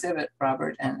me in the exhibit,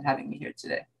 Robert, and having me here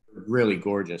today. Really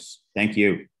gorgeous. Thank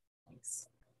you. Thanks.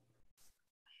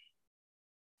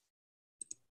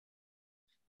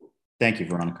 Thank you,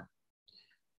 Veronica.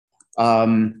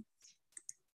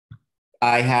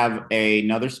 I have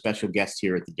another special guest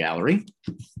here at the gallery,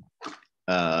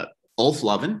 Ulf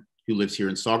Loven, who lives here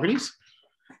in Saugerties.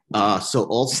 So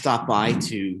Ulf stopped by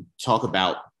to talk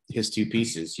about his two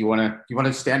pieces. You wanna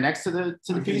stand next to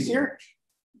the piece here?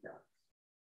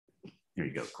 Here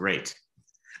you go. Great.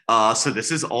 So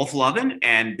this is Ulf Loven,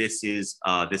 and this is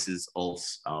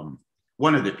Ulf's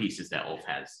one of the pieces that Ulf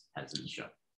has in the show.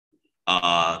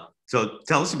 So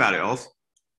tell us about it, Ulf.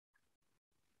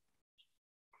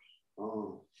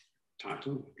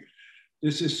 Title.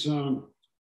 This is an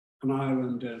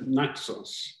island,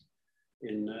 Naxos,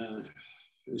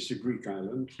 it's a Greek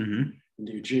island in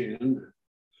the Aegean.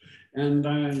 And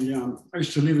I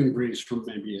used to live in Greece for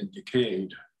maybe a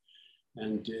decade,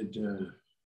 and did,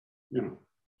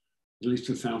 at least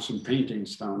 1,000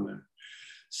 paintings down there.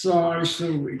 So I used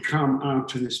to come out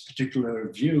to this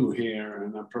particular view here,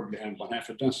 and I probably had about half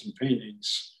a dozen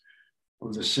paintings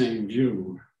of the same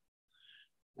view.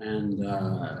 And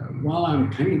while I'm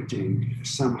painting,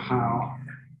 somehow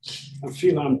I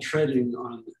feel I'm treading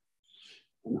on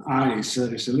an ice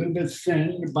that is a little bit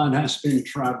thin, but has been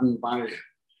trodden by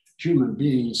human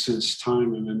beings since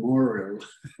time immemorial,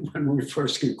 when we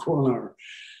first can call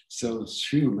ourselves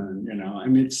human, I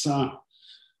mean, it's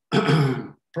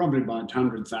probably about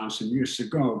 100,000 years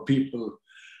ago, people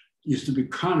used to be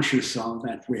conscious of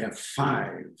that we have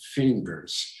 5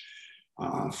 fingers,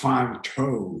 5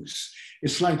 toes.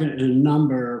 It's like a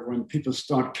number when people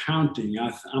start counting.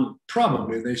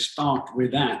 Probably they start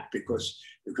with that because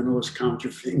you can always count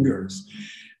your fingers.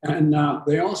 And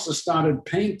they also started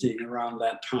painting around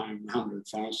that time,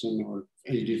 100,000 or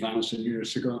 80,000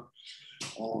 years ago.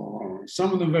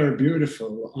 Some of them very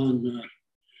beautiful,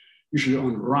 usually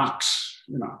on rocks.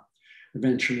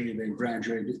 Eventually they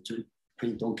graduated to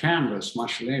paint on canvas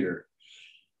much later.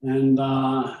 And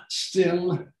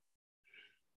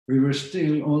we were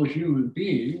still all human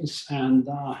beings, and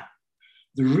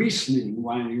the reasoning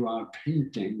while you are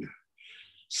painting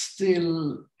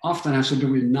still often has to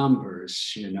do with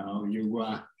numbers. You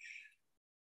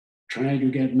try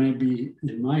to get maybe,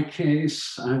 in my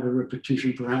case, I have a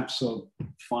repetition perhaps of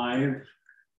 5,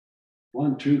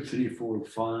 1, 2, 3, 4,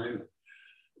 5,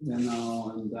 you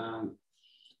know, and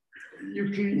you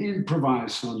can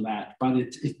improvise on that, but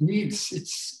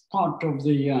it's part of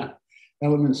the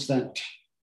elements that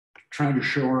try to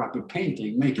shore up a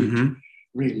painting, make it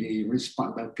really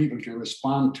respond, that people can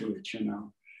respond to it, you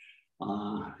know.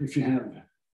 If you have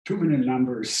too many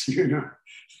numbers, you know,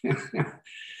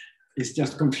 it's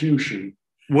just confusion.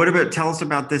 What about, tell us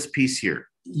about this piece here.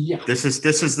 Yeah. This is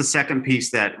the second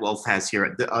piece that Ulf has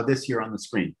here, this here on the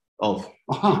screen. Ulf.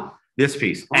 This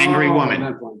piece, Angry Woman.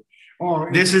 That one. Oh,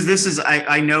 This is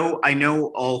I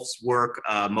know Ulf's work,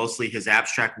 mostly his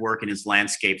abstract work and his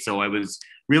landscape. So I was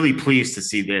really pleased to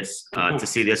see this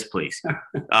piece.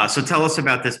 So tell us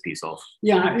about this piece, Ulf.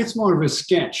 Yeah, it's more of a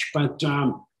sketch, but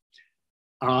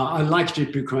I liked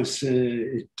it because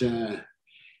it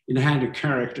had a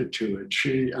character to it.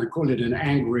 I call it an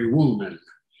angry woman,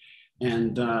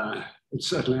 and it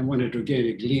certainly, I wanted to get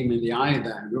a gleam in the eye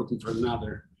there, looking for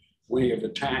another way of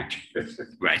attack.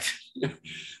 Right.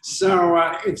 So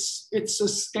it's a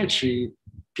sketchy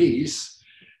piece,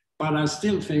 but I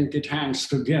still think it hangs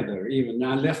together. Even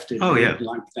I left it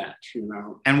like that, you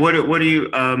know. And what do you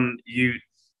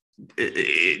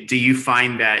do you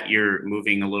find that you're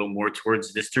moving a little more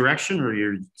towards this direction, or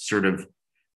you're sort of,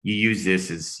 you use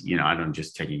this as, you know, I don't know,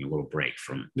 just taking a little break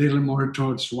from a little more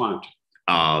towards what?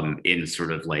 In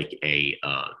sort of like a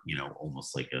you know,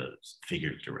 almost like a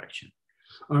figurative direction.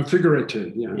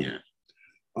 Figurative, yeah. Yeah.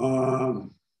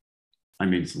 I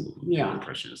mean, it's a little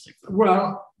impressionistic.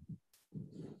 Well,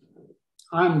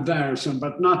 I'm there,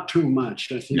 but not too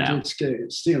much. I think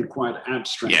it's still quite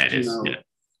abstract. Yeah, it is. You know?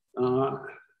 Yeah.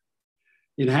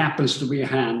 It happens to be a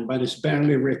hand, but it's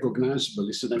barely recognizable.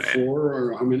 Is it 4,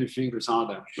 or how many fingers are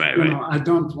there? Right, you know, I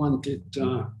don't want it.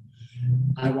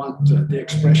 I want the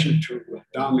expression to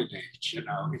dominate. You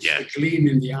know, it's the gleam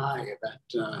in the eye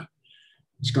that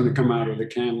it's going to come out of the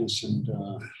canvas, and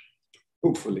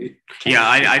hopefully,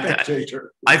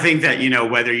 I think that, you know,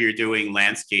 whether you're doing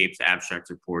landscapes,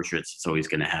 abstracts, or portraits, it's always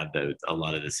going to have a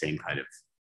lot of the same kind of,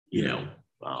 you know,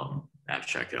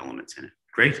 abstract elements in it.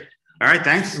 Great. All right.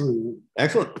 Thanks.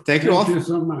 Excellent. Thank you all. Thank you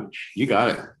so much. You got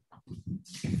it.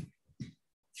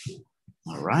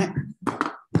 All right.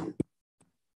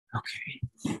 Okay.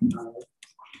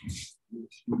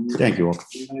 Thank you all.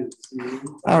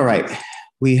 All right.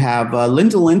 We have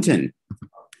Linda Linton.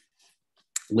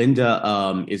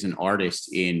 Linda is an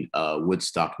artist in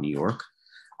Woodstock, New York.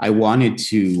 I wanted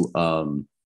to,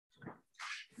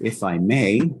 if I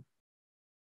may,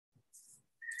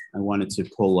 I wanted to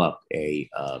pull up a,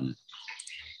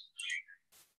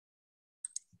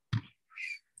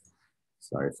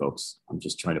 sorry, folks, I'm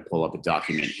just trying to pull up a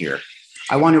document here.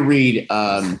 I want to read,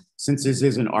 since this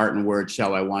is an art and word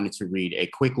show, I wanted to read a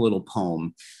quick little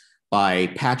poem by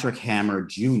Patrick Hammer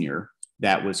Jr.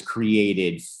 that was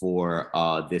created for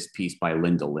this piece by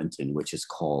Linda Linton, which is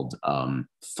called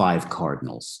 5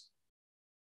 Cardinals.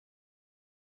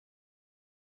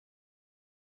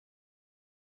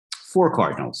 4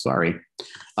 cardinals, sorry.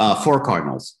 4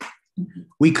 cardinals.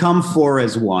 We come 4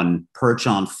 as one, perch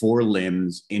on 4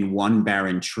 limbs in one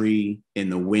barren tree in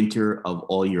the winter of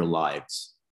all your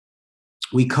lives.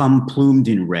 We come plumed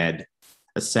in red,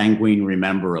 a sanguine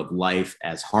remember of life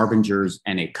as harbingers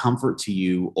and a comfort to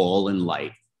you all in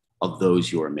light of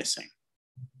those you are missing.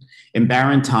 In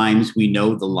barren times, we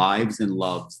know the lives and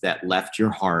loves that left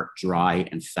your heart dry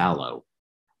and fallow,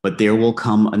 but there will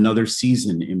come another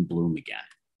season in bloom again.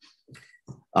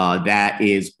 That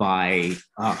is by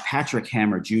Patrick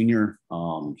Hammer Jr.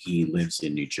 He lives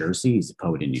in New Jersey. He's a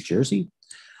poet in New Jersey.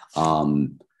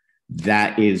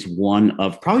 That is one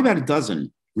of probably about a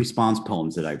dozen response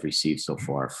poems that I've received so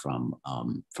far from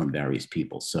various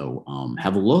people. So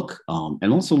have a look,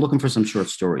 and also looking for some short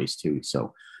stories too.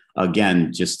 So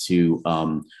again, just to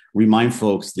remind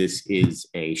folks, this is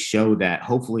a show that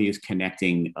hopefully is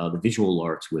connecting the visual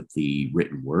arts with the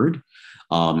written word.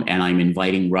 And I'm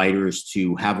inviting writers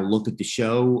to have a look at the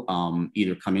show,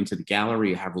 either come into the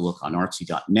gallery or have a look on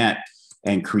artsy.net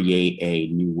and create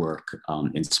a new work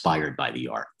inspired by the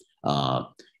art.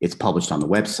 It's published on the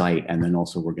website, and then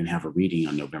also we're going to have a reading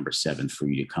on November 7th for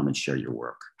you to come and share your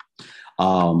work.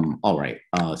 All right,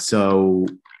 so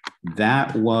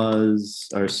that was,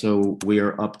 so we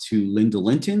are up to Linda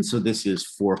Linton. So this is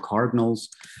 4 Cardinals.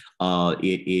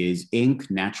 It is ink,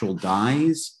 natural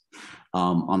dyes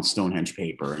on Stonehenge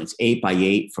paper, and it's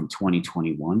 8x8 from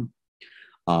 2021.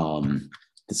 The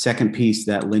second piece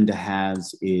that Linda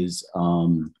has is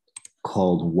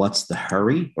called What's the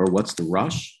Hurry, or What's the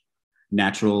Rush?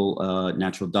 natural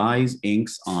dyes,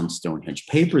 inks on Stonehenge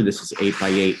paper. This is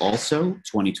 8x8 also,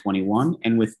 2021.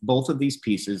 And with both of these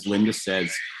pieces, Linda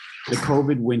says, the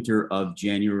COVID winter of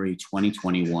January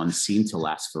 2021 seemed to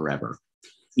last forever.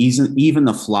 Even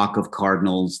the flock of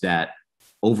cardinals that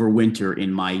overwinter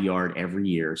in my yard every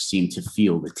year seem to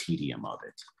feel the tedium of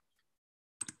it.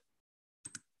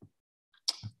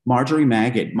 Marjorie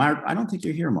Maggot. I don't think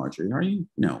you're here, Marjorie, are you?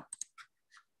 No.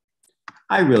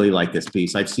 I really like this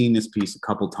piece. I've seen this piece a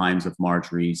couple times of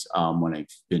Marjorie's when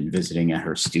I've been visiting at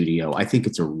her studio. I think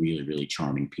it's a really, really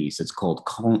charming piece. It's called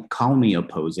Call Me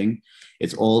Opposing.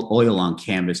 It's all oil on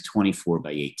canvas,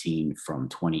 24x18 from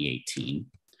 2018.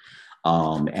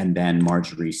 And then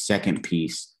Marjorie's second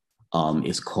piece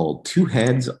is called Two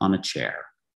Heads on a Chair.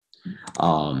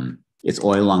 It's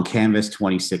oil on canvas,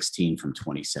 2016 from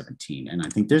 2017. And I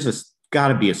think there's got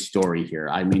to be a story here.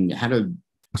 I mean, how do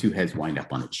two heads wind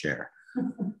up on a chair?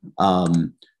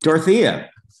 Dorothea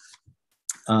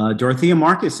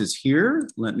Marcus is here.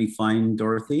 Let me find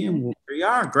Dorothea. And here we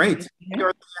are. Great. Hey,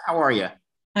 Dorothea, how are you?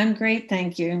 I'm great,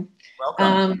 thank you.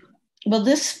 Welcome. Well,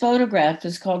 this photograph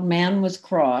is called Man with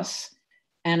Cross,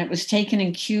 and it was taken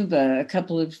in Cuba a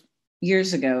couple of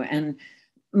years ago. And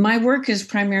my work is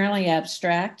primarily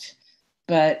abstract,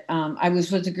 but I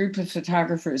was with a group of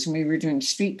photographers and we were doing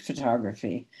street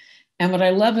photography. And what I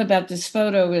love about this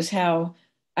photo is how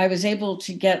I was able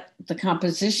to get the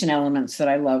composition elements that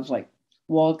I love, like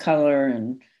wall color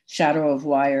and shadow of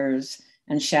wires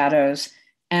and shadows,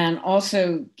 and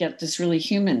also get this really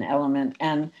human element.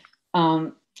 And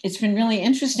it's been really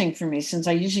interesting for me, since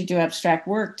I usually do abstract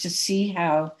work, to see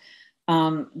how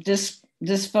this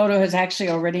photo has actually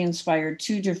already inspired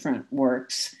two different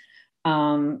works,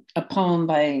 a poem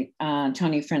by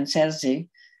Tony Francesi,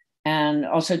 and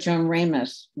also Joan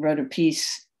Ramus wrote a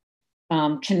piece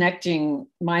connecting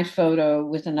my photo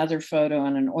with another photo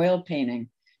and an oil painting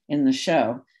in the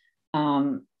show.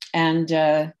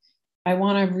 I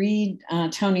want to read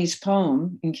Tony's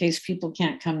poem in case people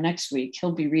can't come next week.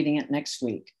 He'll be reading it next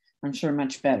week. I'm sure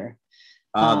much better.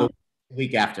 The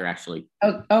week after, actually.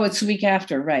 Oh, it's the week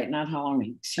after, right? Not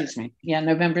Halloween, excuse me. Yeah,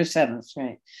 November 7th,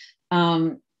 right.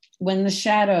 When the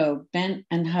shadow, bent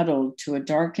and huddled to a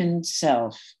darkened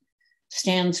self,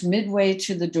 stands midway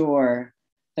to the door,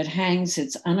 but hangs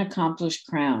its unaccomplished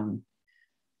crown.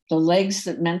 The legs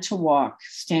that meant to walk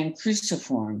stand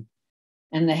cruciform,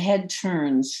 and the head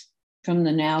turns from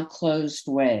the now closed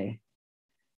way.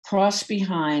 Cross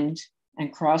behind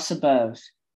and cross above,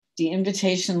 the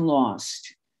invitation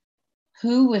lost.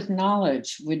 Who with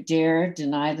knowledge would dare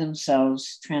deny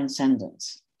themselves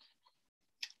transcendence?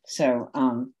 So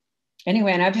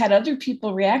anyway, and I've had other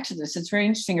people react to this. It's very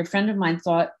interesting. A friend of mine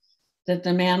thought that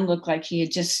the man looked like he had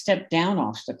just stepped down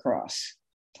off the cross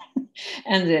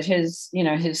and that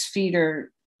his feet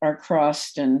are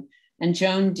crossed. And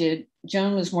Joan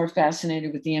was more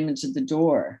fascinated with the image of the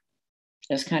door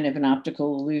as kind of an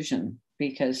optical illusion,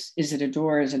 because is it a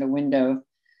door? Is it a window?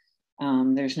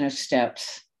 There's no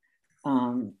steps.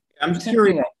 I'm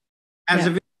curious, as a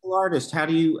visual artist, how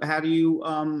do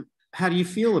you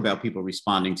feel about people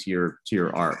responding to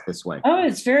your art this way? Oh,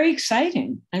 it's very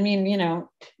exciting. I mean,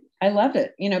 I love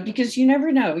it, because you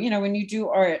never know, when you do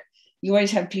art, you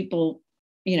always have people,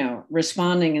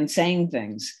 responding and saying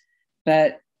things.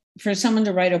 But for someone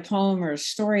to write a poem or a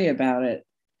story about it,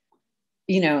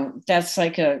 that's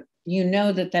like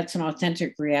that's an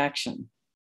authentic reaction.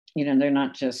 They're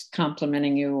not just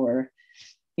complimenting you or,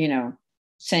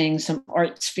 saying some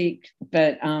art speak.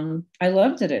 But I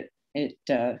loved that it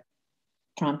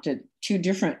prompted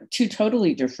two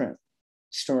totally different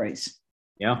stories.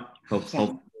 Yeah.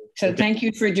 So thank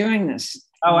you for doing this.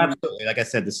 Oh, absolutely. Like I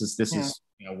said, this is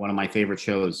one of my favorite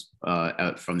shows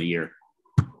from the year.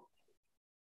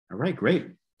 All right, great.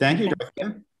 Thank you,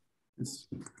 Dorothea. It's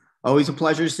always a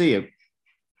pleasure to see you.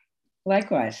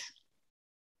 Likewise.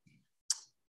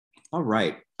 All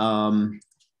right.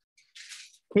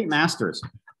 Kate Masters.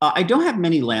 I don't have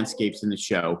many landscapes in the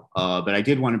show, but I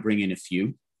did want to bring in a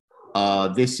few.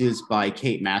 This is by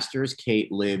Kate Masters.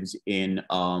 Kate lives in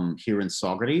here in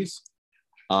Saugerties.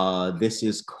 This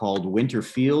is called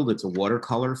Winterfield. It's a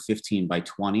watercolor,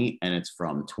 15x20, and it's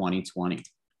from 2020.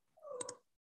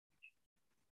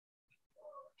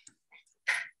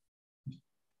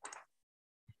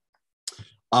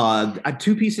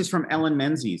 Two pieces from Ellen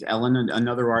Menzies. Ellen,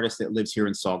 another artist that lives here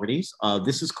in Saugerties.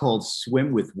 This is called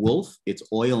Swim with Wolf. It's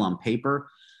oil on paper,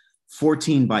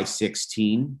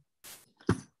 14x16.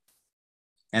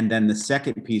 And then the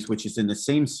second piece, which is in the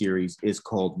same series, is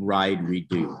called Ride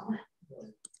Redo.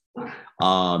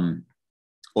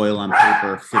 Oil on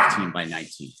paper,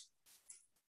 15x19.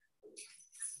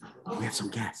 We have some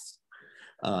guests.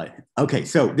 Okay,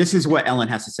 so this is what Ellen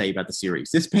has to say about the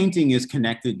series. This painting is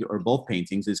connected, or both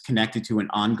paintings, is connected to an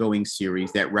ongoing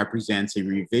series that represents a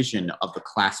revision of the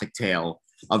classic tale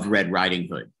of Red Riding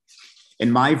Hood.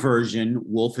 In my version,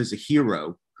 Wolf is a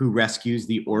hero who rescues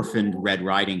the orphaned Red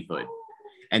Riding Hood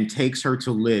and takes her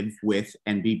to live with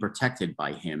and be protected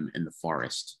by him in the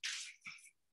forest.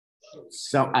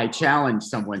 So I challenge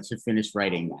someone to finish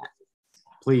writing that,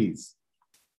 please.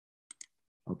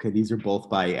 Okay, these are both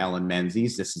by Ellen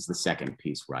Menzies. This is the second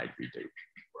piece where I redo.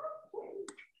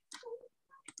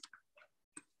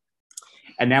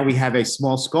 And now we have a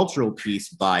small sculptural piece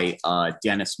by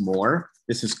Dennis Moore.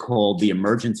 This is called The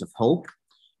Emergence of Hope.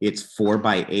 It's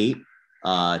 4x8,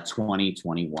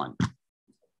 2021.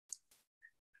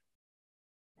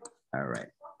 All right,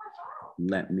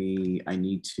 I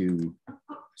need to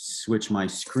switch my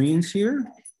screens here.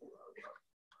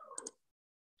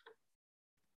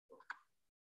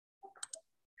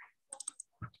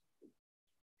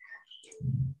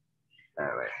 All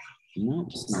right, no,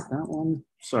 it's not that one.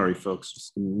 Sorry, folks,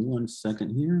 just give me 1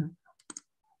 second here.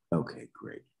 Okay,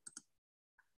 great.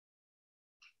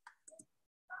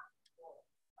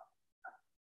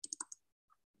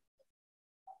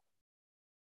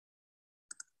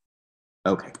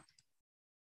 Okay.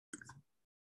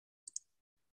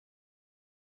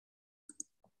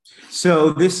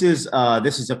 So this is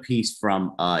a piece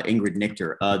from Ingrid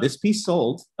Nichter. This piece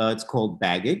sold. It's called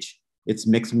Baggage. It's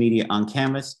mixed media on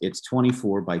canvas. It's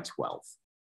 24x12.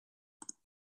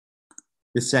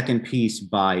 The second piece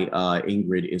by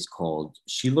Ingrid is called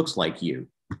She Looks Like You.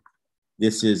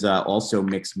 This is also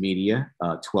mixed media,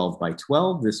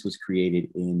 12x12. This was created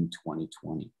in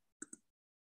 2020.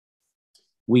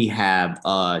 We have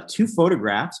 2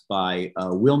 photographs by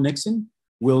Will Nixon.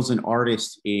 Will's an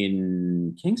artist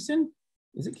in Kingston.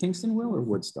 Is it Kingston, Will, or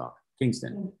Woodstock?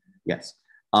 Kingston, yes.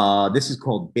 This is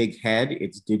called Big Head.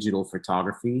 It's digital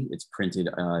photography. It's printed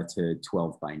to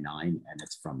 12x9, and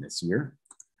it's from this year.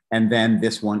 And then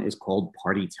this one is called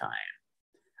Party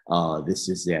Time. This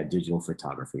is digital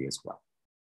photography as well.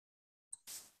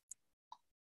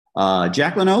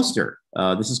 Jacqueline Oster.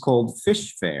 This is called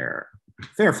Fish Fair,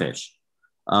 Fair Fish.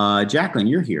 Jacqueline,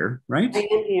 you're here, right? I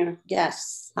am here,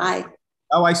 yes. Hi.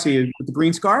 Oh, I see you with the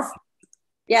green scarf.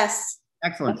 Yes.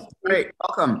 Excellent. Great.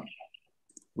 Welcome.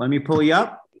 Let me pull you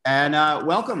up and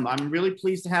welcome. I'm really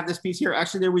pleased to have this piece here.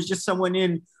 Actually, there was just someone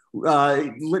in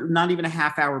not even a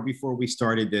half hour before we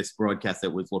started this broadcast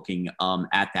that was looking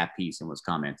at that piece and was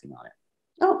commenting on it.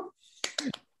 Oh,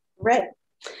 right.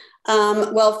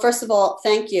 Well, first of all,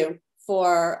 thank you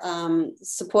for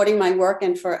supporting my work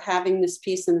and for having this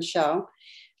piece in the show.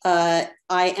 I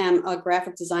am a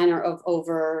graphic designer of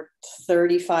over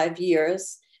 35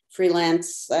 years,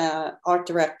 freelance art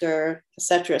director, et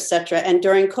cetera, et cetera. And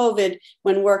during COVID,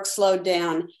 when work slowed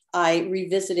down, I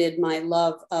revisited my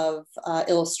love of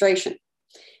illustration.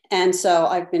 And so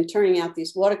I've been turning out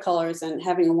these watercolors and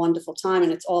having a wonderful time,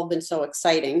 and it's all been so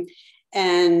exciting.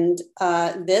 And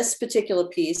this particular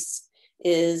piece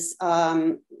is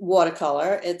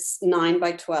watercolor. It's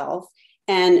 9x12.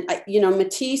 And, you know,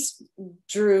 Matisse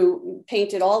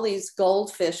painted all these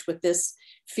goldfish with this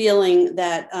feeling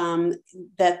that,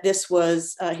 that this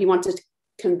was, he wanted to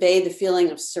convey the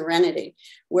feeling of serenity.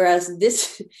 Whereas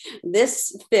this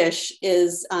fish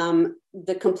is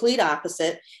the complete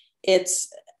opposite. It's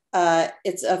a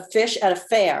fish at a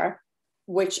fair,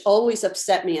 which always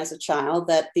upset me as a child,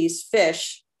 that these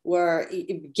fish were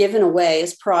given away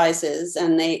as prizes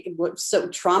and they were so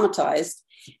traumatized.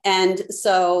 And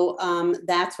so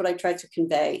that's what I tried to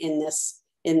convey in this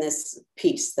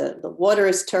piece. The water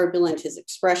is turbulent, his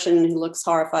expression, he looks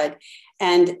horrified.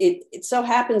 And it so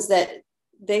happens that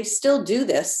they still do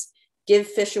this, give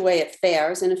fish away at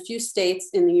fairs. In a few states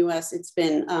in the US, it's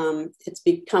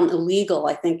become illegal,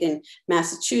 I think in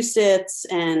Massachusetts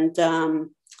and a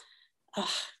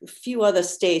few other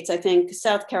states, I think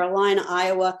South Carolina,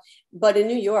 Iowa, but in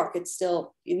New York,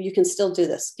 you can still do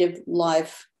this, give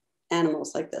live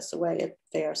animals like this away at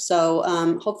fairs. So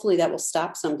hopefully that will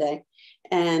stop someday.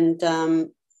 And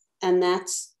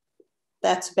that's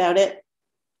about it.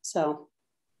 So.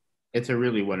 It's a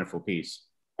really wonderful piece.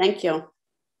 Thank you.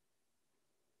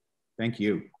 Thank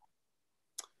you.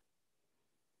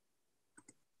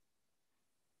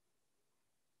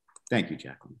 Thank you,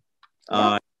 Jacqueline.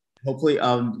 Yeah. Hopefully,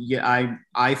 yeah,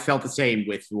 I felt the same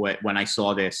with when I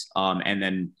saw this, and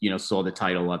then saw the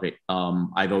title of it.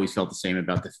 I've always felt the same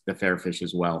about the Fairfish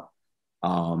as well,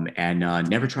 and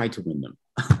never tried to win them.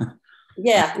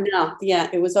 Yeah, no, yeah,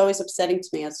 it was always upsetting to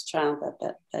me as a child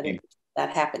that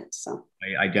happened. So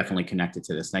I definitely connected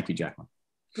to this. Thank you, Jacqueline.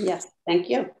 Yes, thank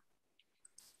you.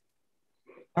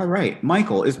 All right,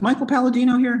 Michael. Is Michael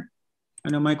Palladino here? I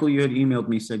know, Michael, you had emailed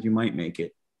me, said you might make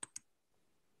it.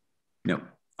 No.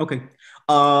 Okay.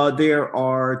 There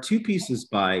are two pieces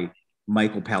by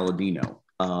Michael Palladino.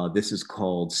 This is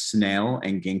called Snail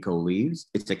and Ginkgo Leaves.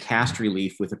 It's a cast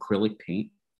relief with acrylic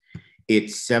paint.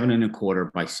 It's 7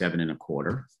 1/4 by 7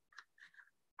 1/4.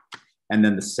 And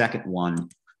then the second one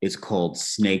is called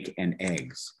Snake and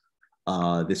Eggs.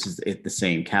 This is the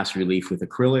same cast relief with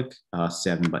acrylic,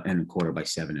 7 1/4 by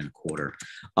 7 1/4.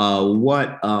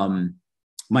 What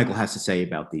Michael has to say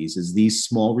about these is these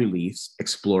small reliefs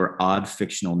explore odd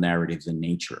fictional narratives in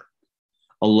nature.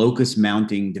 A locust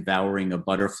mounting, devouring a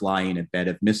butterfly in a bed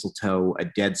of mistletoe, a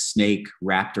dead snake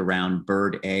wrapped around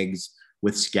bird eggs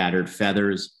with scattered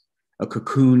feathers, a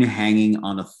cocoon hanging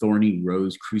on a thorny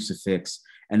rose crucifix,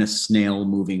 and a snail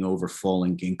moving over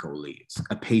fallen ginkgo leaves,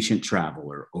 a patient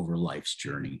traveler over life's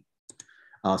journey.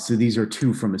 So these are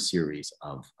two from a series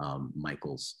of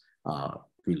Michael's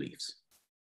reliefs.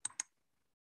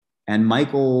 And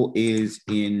Michael is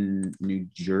in New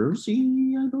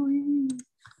Jersey, I believe.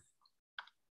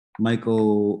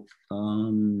 Michael,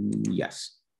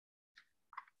 yes.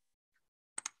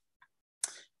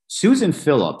 Susan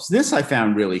Phillips, this I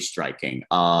found really striking.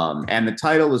 And the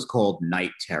title is called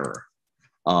Night Terror.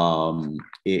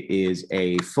 It is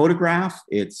a photograph.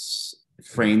 It's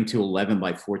framed to 11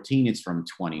 by 14. It's from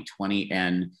 2020.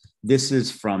 And this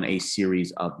is from a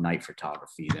series of night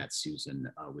photography that Susan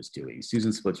was doing.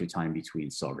 Susan splits her time between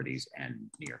Saugerties and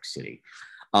New York City.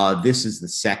 This is the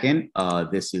second.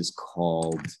 This is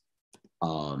called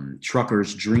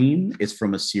Trucker's Dream. It's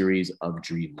from a series of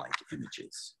dreamlike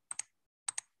images.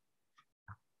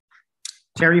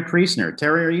 Terry Priesner.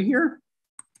 Terry, are you here?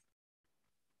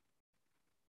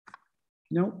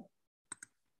 No.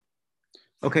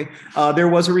 Okay. There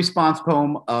was a response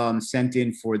poem sent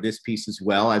in for this piece as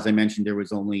well. As I mentioned, there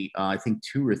was only, I think,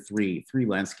 three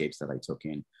landscapes that I took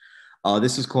in.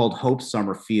 This is called Hope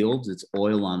Summer Fields. It's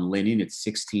oil on linen. It's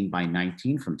 16 by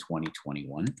 19 from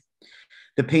 2021.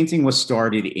 The painting was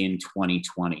started in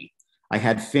 2020. I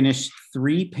had finished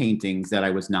 3 paintings that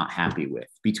I was not happy with.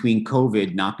 Between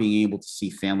COVID, not being able to see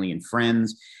family and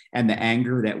friends, and the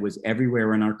anger that was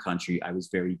everywhere in our country, I was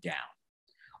very down.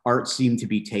 Art seemed to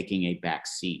be taking a back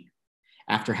seat.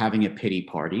 After having a pity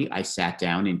party, I sat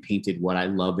down and painted what I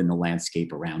love in the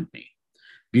landscape around me.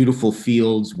 Beautiful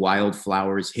fields,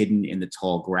 wildflowers hidden in the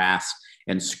tall grass,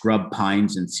 and scrub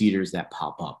pines and cedars that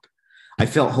pop up. I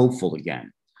felt hopeful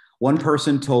again. One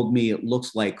person told me it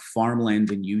looks like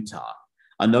farmland in Utah.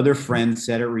 Another friend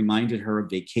said it reminded her of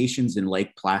vacations in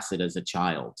Lake Placid as a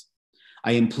child.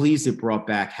 I am pleased it brought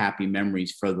back happy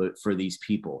memories for these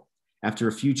people. After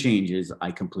a few changes,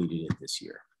 I completed it this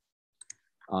year.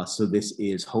 So this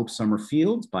is Hope Summer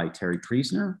Fields by Terry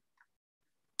Priesner.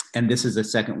 And this is a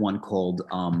second one called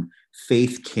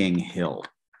Faith King Hill.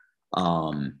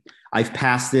 I've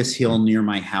passed this hill near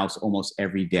my house almost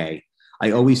every day. I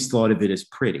always thought of it as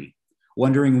pretty,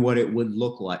 wondering what it would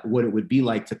look like, what it would be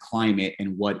like to climb it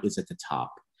and what is at the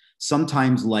top.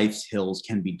 Sometimes life's hills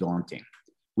can be daunting.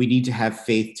 We need to have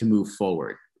faith to move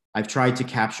forward. I've tried to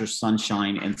capture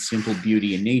sunshine and simple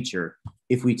beauty in nature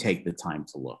if we take the time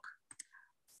to look.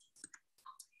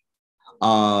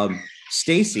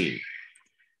 Stacey,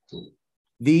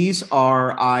 these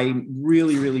are, I'm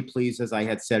really, really pleased, as I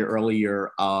had said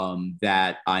earlier,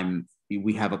 that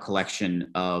we have a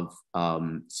collection of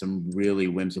some really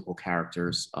whimsical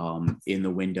characters in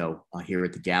the window here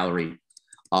at the gallery.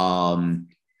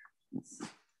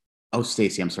 Oh,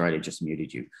 Stacey, I'm sorry, I just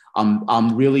muted you.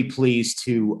 I'm really pleased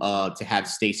to have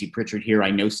Stacey Pritchard here.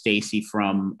 I know Stacey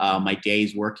from my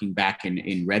days working back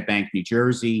in Red Bank, New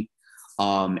Jersey.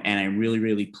 And I'm really,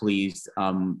 really pleased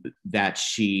that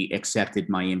she accepted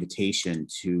my invitation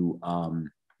to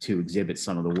exhibit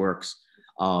some of the works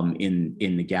in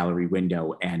the gallery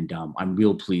window. And I'm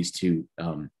real pleased to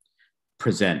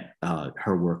present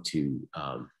her work to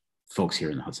folks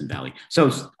here in the Hudson Valley. So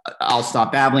I'll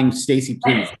stop babbling. Stacey,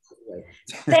 please.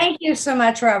 Thank you so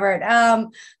much, Robert.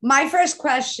 My first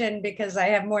question, because I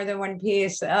have more than one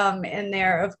piece in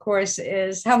there, of course,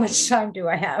 is how much time do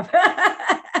I have?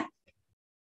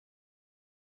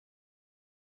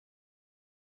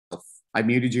 I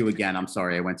muted you again. I'm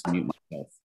sorry. I went to mute myself.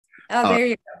 Oh, there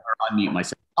you go. Unmute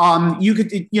myself. You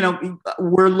could,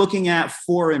 we're looking at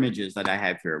 4 images that I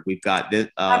have here. We've got this.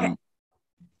 Okay. 2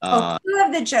 of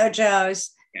the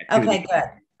JoJo's. Yeah, okay, good.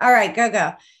 All right,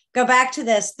 go back to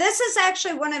this. This is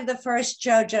actually one of the first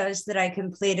JoJo's that I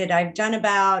completed. I've done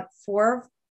about 4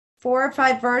 or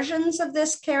 5 versions of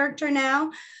this character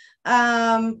now.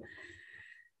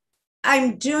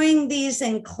 I'm doing these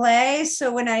in clay.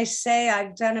 So when I say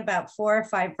I've done about 4 or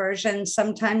 5 versions,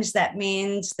 sometimes that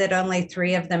means that only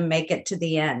 3 of them make it to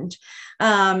the end.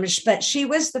 But she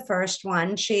was the first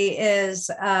one. She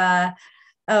is a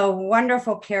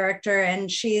wonderful character, and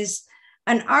she's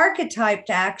an archetype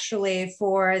actually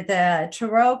for the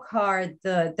tarot card,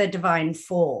 the Divine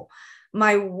Fool.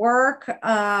 My work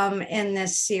in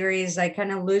this series, I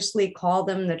kind of loosely call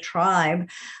them the tribe,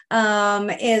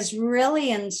 is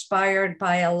really inspired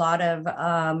by a lot of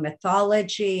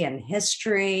mythology and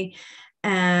history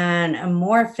and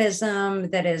amorphism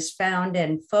that is found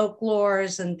in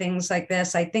folklores and things like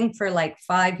this. I think for like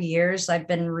 5 years, I've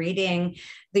been reading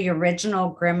the original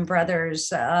Grimm Brothers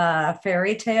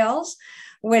fairy tales,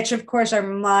 which of course are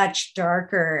much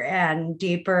darker and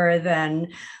deeper than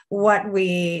what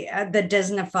the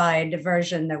Disneyfied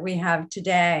version that we have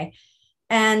today.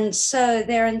 And so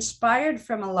they're inspired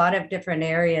from a lot of different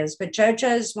areas, but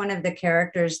JoJo is one of the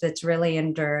characters that's really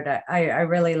endured. I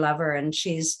really love her, and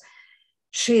she's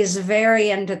very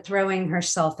into throwing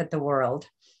herself at the world,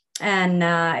 and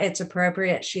it's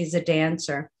appropriate. She's a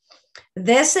dancer.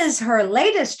 This is her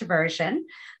latest version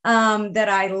that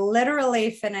I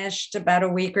literally finished about a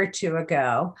week or 2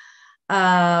 ago.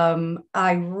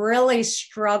 I really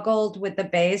struggled with the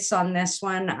base on this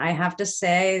one, I have to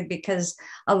say, because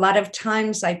a lot of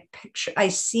times I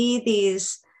see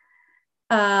these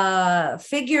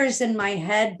figures in my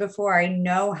head before I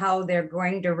know how they're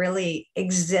going to really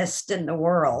exist in the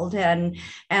world, and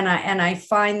I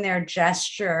find their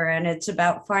gesture, and it's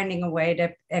about finding a way to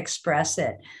express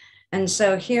it. And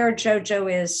so here JoJo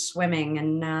is swimming,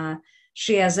 and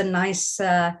she has a nice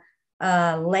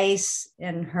lace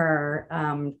in her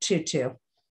tutu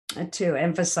to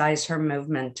emphasize her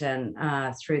movement and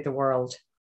through the world,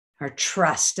 her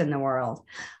trust in the world.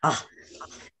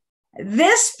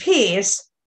 This piece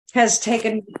has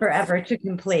taken me forever to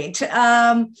complete,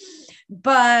 but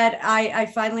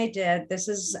I finally did. This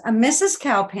is a Mrs.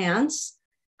 Cowpants,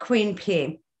 Queen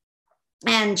P.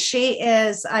 And she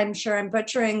is, I'm sure I'm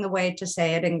butchering the way to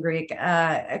say it in Greek,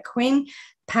 a Queen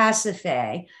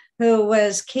Pasiphae, who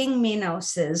was King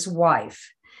Minos's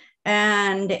wife.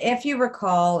 And if you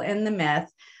recall in the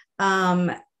myth,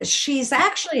 she's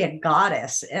actually a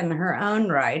goddess in her own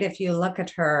right, if you look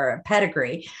at her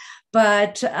pedigree.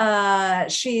 But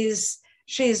she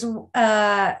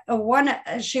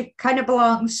kind of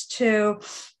belongs to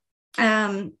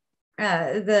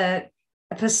the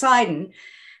Poseidon.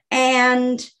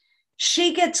 And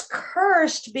she gets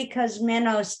cursed because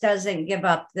Minos doesn't give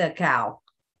up the cow,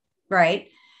 right?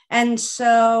 And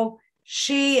so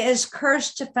she is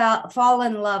cursed to fall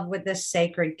in love with this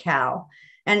sacred cow.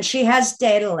 And she has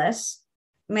Daedalus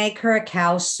make her a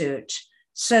cow suit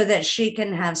so that she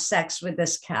can have sex with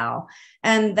this cow.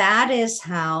 And that is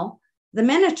how the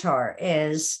Minotaur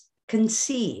is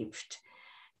conceived.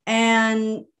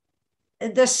 And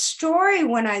the story,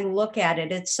 when I look at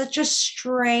it, it's such a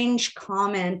strange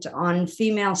comment on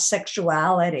female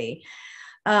sexuality.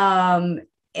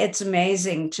 It's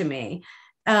amazing to me.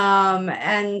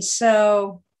 And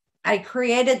so I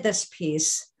created this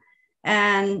piece,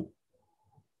 and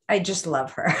I just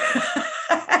love her.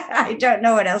 I don't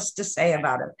know what else to say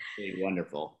about it.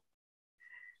 Wonderful.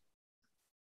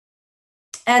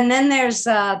 And then there's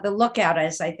the Lookout,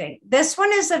 as I think. This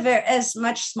one is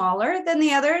much smaller than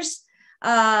the others.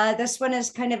 This one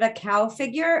is kind of a cow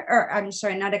figure, or I'm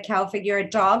sorry, not a cow figure, a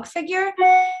dog figure.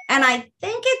 And I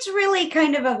think it's really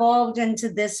kind of evolved into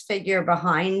this figure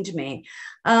behind me.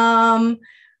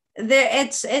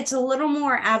 It's a little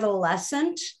more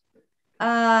adolescent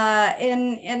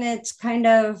in its kind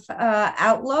of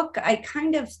outlook. I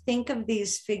kind of think of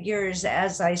these figures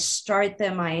as I start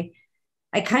them. I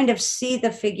kind of see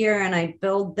the figure and I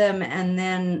build them, and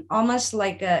then almost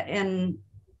like in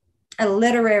a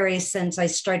literary sense, I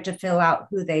start to fill out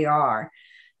who they are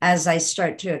as I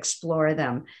start to explore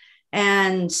them.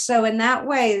 And so in that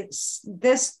way,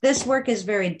 this work is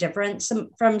very different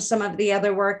from some of the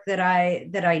other work that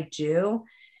I do,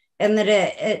 and that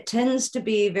it tends to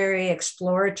be very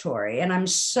exploratory. And I'm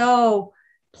so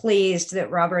pleased that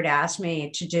Robert asked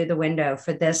me to do the window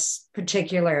for this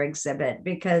particular exhibit,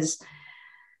 because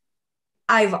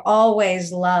I've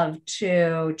always loved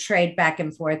to trade back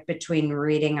and forth between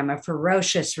reading. I'm a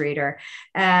ferocious reader,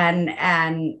 and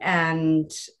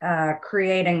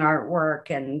creating artwork.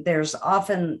 And there's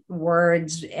often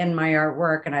words in my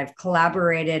artwork, and I've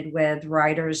collaborated with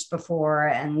writers before.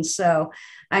 And so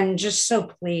I'm just so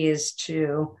pleased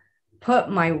to put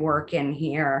my work in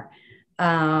here.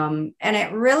 And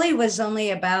it really was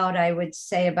only about, I would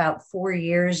say about 4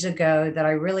 years ago, that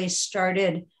I really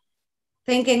started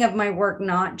thinking of my work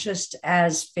not just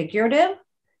as figurative,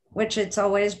 which it's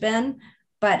always been,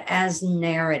 but as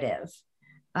narrative.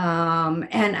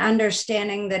 And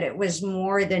understanding that it was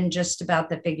more than just about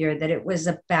the figure, that it was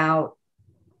about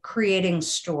creating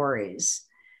stories.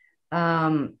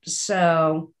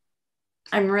 So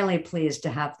I'm really pleased to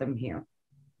have them here.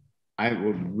 I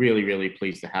was really, really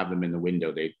pleased to have them in the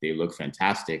window. They look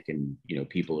fantastic, and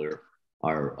people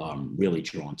are really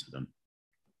drawn to them.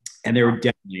 And there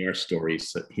definitely are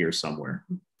stories here somewhere,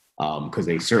 because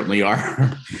they certainly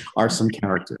are some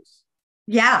characters.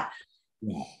 Yeah.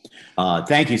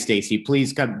 Thank you, Stacey.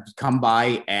 Please come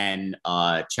by and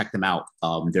check them out.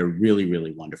 They're really,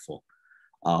 really wonderful.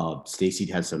 Stacey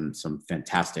has some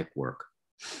fantastic work.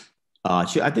 I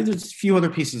think there's a few other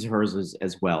pieces of hers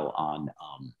as well on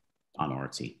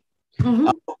Artsy. Mm-hmm.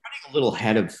 We're running a little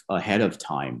ahead of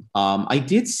time. I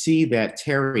did see that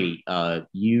Terry,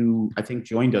 you I think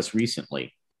joined us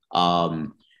recently. Do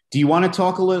you want to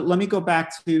talk a little? Let me go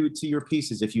back to your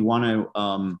pieces if you want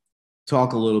to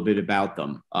talk a little bit about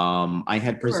them. I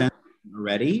had presented them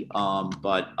already,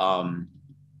 but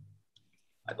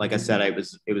like I said, I'm a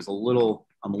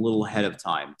little ahead of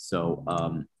time, so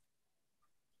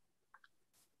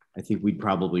I think we'd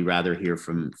probably rather hear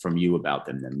from you about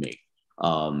them than me.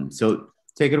 So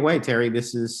take it away, Terry.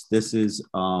 This is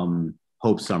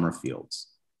Hope Summerfield's.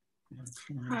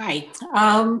 Hi.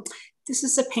 This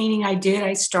is a painting I did.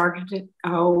 I started it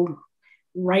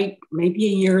right maybe a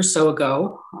year or so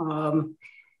ago.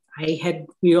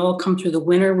 We all come through the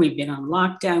winter. We've been on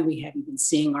lockdown. We haven't been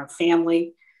seeing our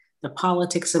family. The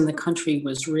politics in the country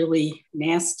was really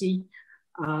nasty.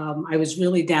 I was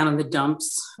really down in the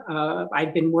dumps.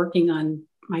 I'd been working on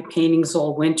my paintings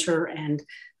all winter, and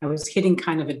I was hitting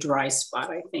kind of a dry spot,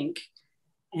 I think.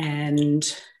 And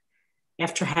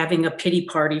after having a pity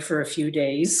party for a few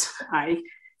days, I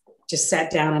just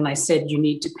sat down and I said, you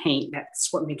need to paint.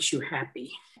 That's what makes you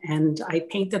happy. And I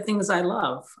paint the things I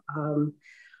love.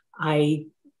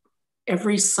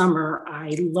 Every summer,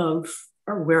 I love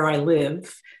where I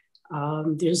live.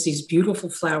 There's these beautiful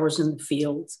flowers in the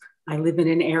fields. I live in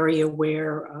an area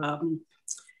where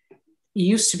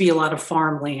used to be a lot of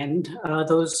farmland.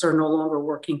 Those are no longer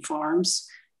working farms,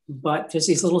 but there's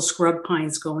these little scrub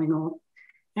pines going on.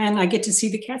 And I get to see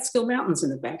the Catskill Mountains in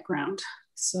the background.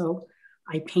 So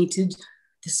I painted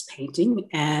this painting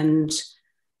and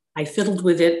I fiddled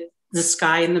with it, the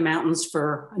sky and the mountains,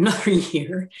 for another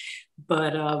year.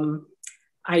 But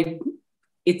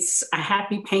it's a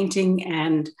happy painting,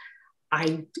 and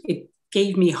it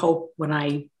gave me hope when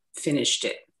I finished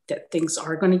it, that things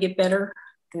are going to get better,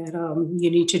 that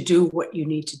you need to do what you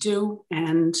need to do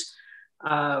and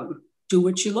do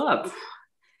what you love.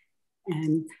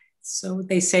 And so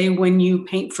they say when you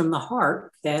paint from the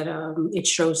heart, that it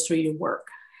shows through your work.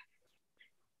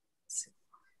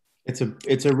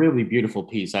 It's a really beautiful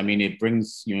piece. I mean, it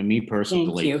brings me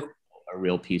personally a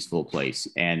real peaceful place,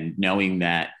 and knowing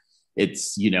that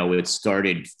it's it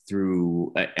started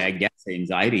through I guess the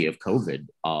anxiety of COVID,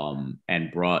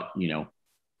 and brought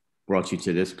you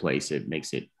to this place. It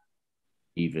makes it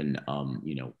even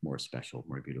more special,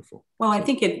 more beautiful. Well, I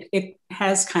think it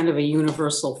has kind of a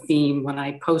universal theme. When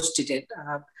I posted it,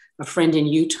 a friend in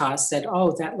Utah said,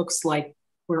 "Oh, that looks like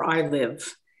where I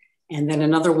live." And then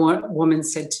another woman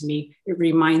said to me, "It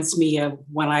reminds me of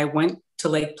when I went to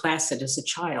Lake Placid as a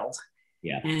child."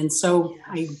 Yeah. And so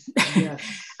I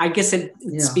guess it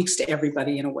speaks to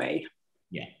everybody in a way.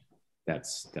 Yeah,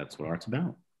 that's what art's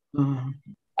about.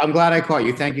 I'm glad I caught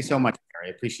you. Thank you so much, Mary.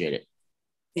 I appreciate it.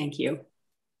 Thank you.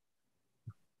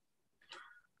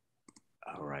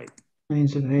 All right.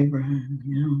 Plains of Abraham,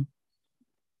 yeah.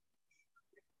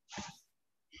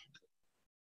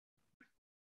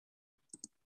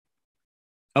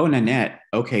 Oh, Nanette.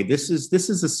 Okay, this is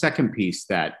the second piece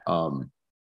that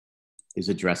is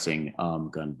addressing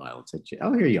gun violence.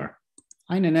 Oh, here you are.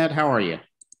 Hi, Nanette. How are you?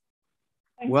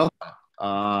 Welcome.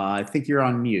 I think you're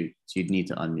on mute, so you'd need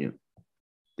to unmute.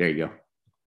 There you go.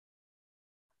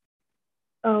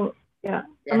 Oh, yeah.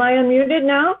 Am I unmuted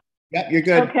now? Yep, you're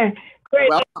good. Okay, great.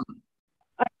 Welcome.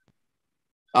 Hi,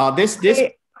 everyone.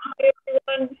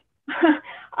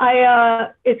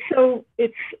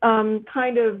 It's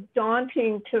kind of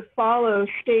daunting to follow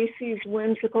Stacey's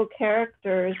whimsical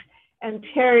characters and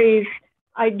Terry's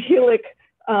idyllic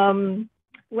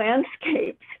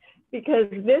landscapes, because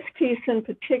this piece in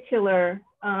particular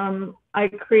I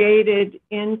created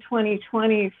in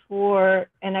 2020 for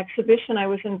an exhibition I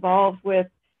was involved with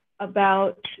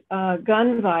about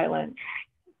gun violence.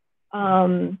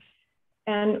 And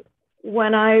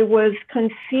when I was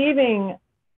conceiving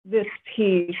this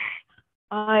piece,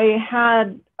 I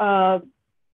had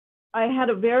I had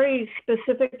a very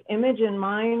specific image in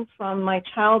mind from my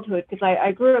childhood, because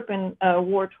I grew up in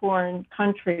war-torn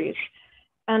countries.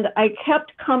 And I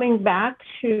kept coming back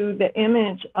to the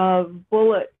image of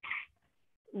bullets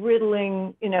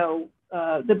riddling,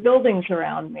 the buildings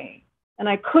around me. And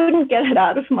I couldn't get it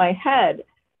out of my head.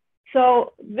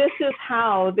 So this is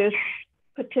how this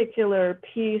particular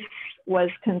piece was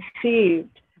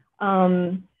conceived.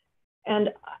 And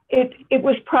it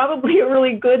was probably a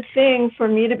really good thing for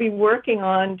me to be working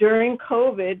on during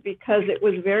COVID, because it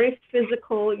was very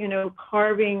physical,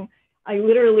 carving. I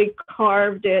literally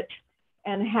carved it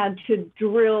and had to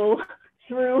drill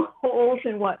through holes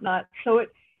and whatnot. So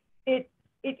it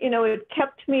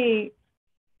kept me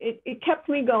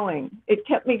going. It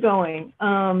kept me going.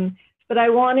 But I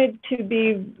wanted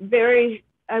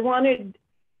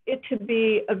it to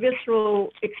be a visceral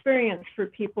experience for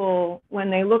people when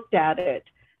they looked at it,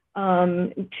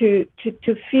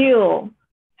 to feel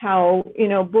how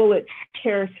bullets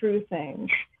tear through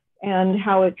things, and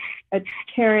how it's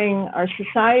tearing our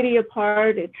society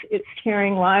apart. It's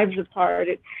tearing lives apart.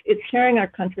 It's tearing our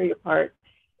country apart.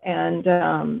 And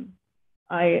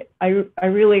I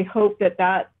really hope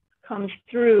that comes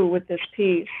through with this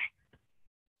piece.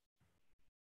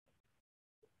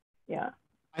 Yeah.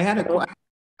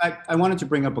 I wanted to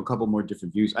bring up a couple more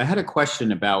different views. I had a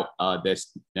question about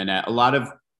this, Nanette. A lot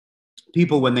of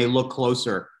people, when they look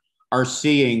closer, are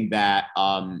seeing that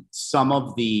some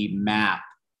of the map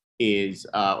is,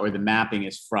 or the mapping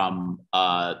is from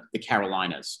the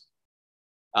Carolinas.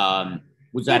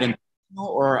 Was that intentional?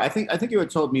 Or I think you had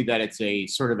told me that it's a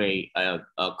sort of a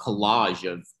collage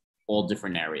of all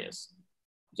different areas.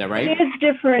 Is that right? It is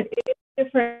different. It is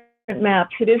different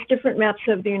maps. It is different maps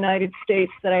of the United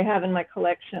States that I have in my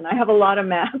collection. I have a lot of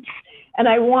maps, and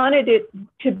I wanted it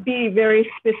to be very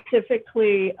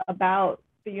specifically about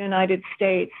the United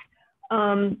States.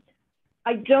 To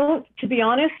be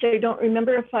honest, I don't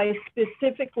remember if I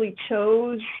specifically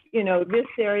chose, this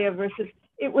area versus,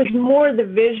 it was more the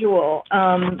visual,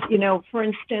 for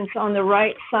instance, on the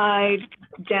right side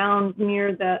down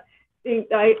near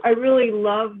I really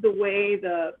love the way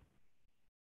the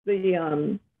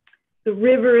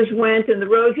rivers went and the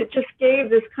roads. It just gave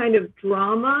this kind of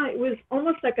drama. It was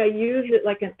almost like I used it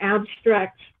like an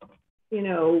abstract,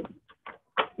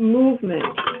 movement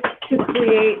to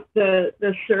create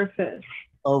the surface.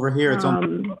 Over here, it's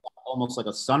almost like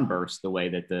a sunburst, the way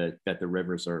that the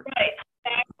rivers are. Right.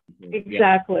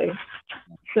 Exactly. Yeah.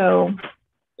 So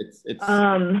it's it's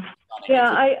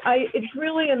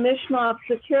really a mishmash.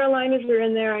 The Carolinas are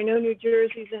in there. I know New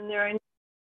Jersey's in there.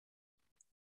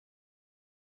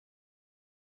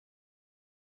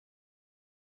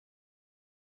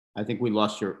 I think we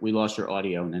lost your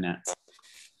audio, Nanette.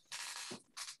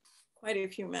 Quite a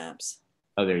few maps.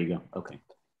 Oh, there you go. Okay.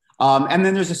 And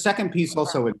then there's a second piece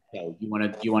also in the show. You want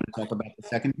to talk about the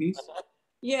second piece?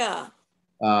 Yeah.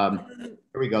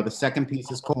 Here we go. The second piece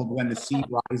is called When the Sea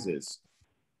Rises.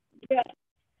 Yeah.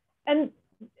 And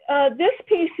this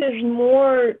piece is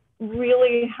more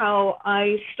really how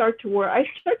I start to work. I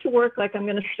start to work like I'm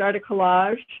going to start a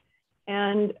collage.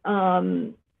 And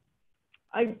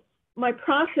my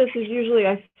process is usually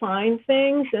I find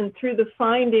things, and through the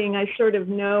finding, I sort of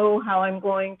know how I'm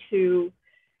going to,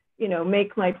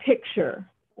 make my picture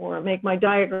or make my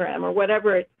diagram or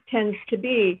whatever it tends to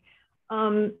be.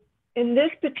 In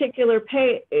this particular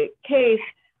case,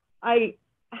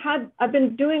 I've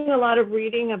been doing a lot of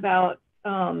reading about,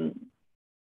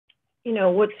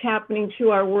 what's happening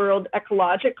to our world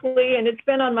ecologically, and it's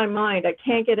been on my mind. I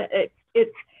can't get it.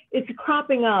 It's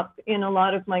cropping up in a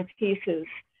lot of my pieces.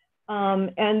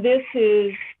 And this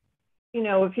is,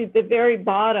 the very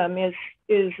bottom is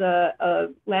a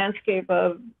landscape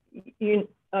of New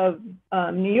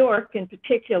York in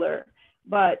particular,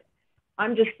 but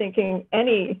I'm just thinking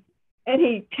any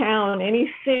town,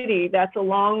 any city that's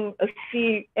along a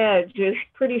sea edge is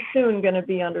pretty soon going to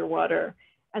be underwater.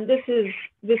 And this is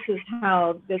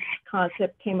how this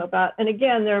concept came about. And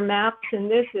again, there are maps in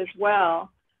this as well.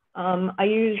 I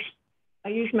use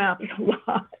maps a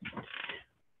lot.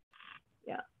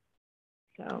 Yeah.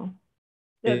 So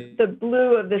the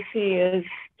blue of the sea is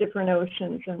different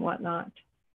oceans and whatnot.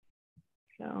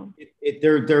 So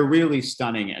they're really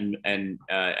stunning and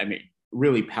I mean,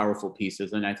 really powerful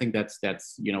pieces. And I think that's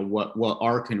what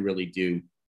art can really do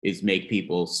is make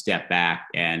people step back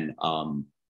and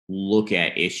look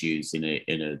at issues in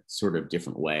a sort of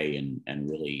different way and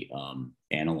really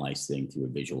analyze things through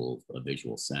a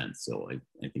visual sense. So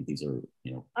I think these are,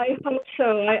 I hope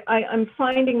so. I'm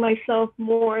finding myself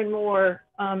more and more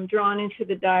drawn into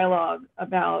the dialogue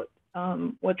about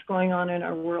what's going on in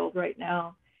our world right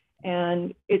now.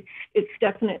 And it's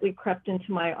definitely crept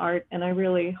into my art, and I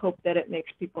really hope that it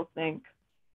makes people think.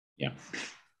 Yeah.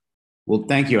 Well,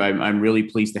 thank you. I'm really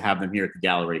pleased to have them here at the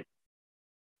gallery.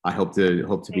 I hope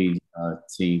to be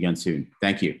seeing you again soon.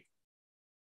 Thank you.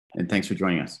 And thanks for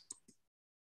joining us.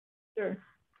 Sure.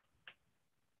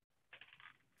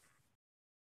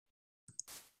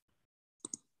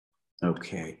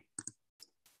 Okay.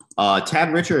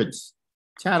 Tad Richards.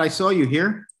 Tad, I saw you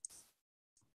here.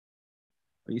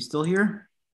 Are you still here?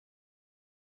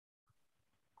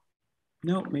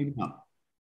 No, maybe not.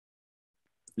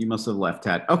 You must have left,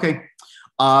 Tad. Okay.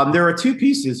 There are two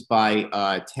pieces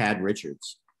by Tad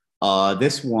Richards.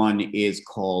 This one is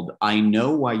called I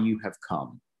Know Why You Have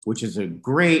Come, which is a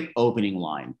great opening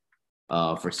line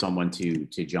for someone to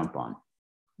jump on.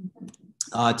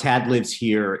 Tad lives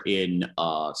here in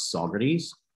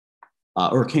Saugerties,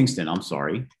 or Kingston, I'm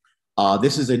sorry.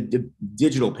 This is a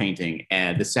digital painting,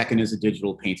 and the second is a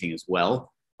digital painting as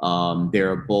well.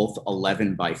 They're both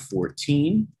 11 by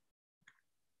 14.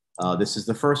 This is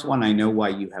the first one, I Know Why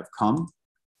You Have Come.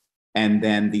 And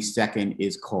then the second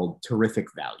is called Terrific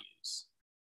Values.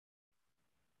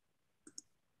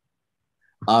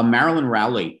 Marilyn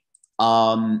Rowley.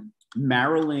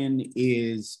 Marilyn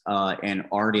is an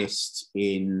artist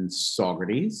in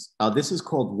Saugerties. This is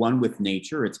called One with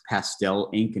Nature. It's pastel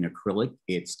ink and acrylic.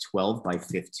 It's 12 by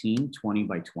 15, 20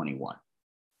 by 21.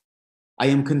 I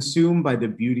am consumed by the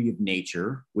beauty of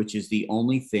nature, which is the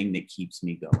only thing that keeps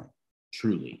me going,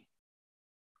 truly.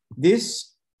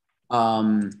 This,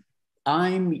 there's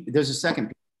a second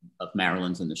piece of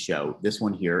Marilyn's in the show. This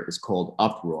one here is called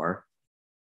Uproar.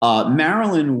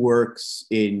 Marilyn works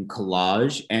in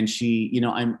collage, and she, you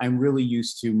know, I'm really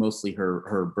used to mostly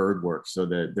her bird work. So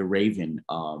the raven,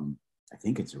 I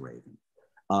think it's a raven.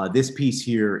 This piece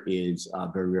here is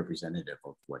very representative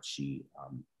of what she,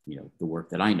 you know, the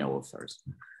work that I know of hers.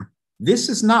 This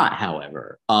is not,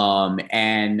 however.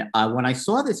 And when I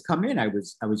saw this come in, I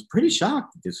was pretty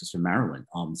shocked that this was from Marilyn.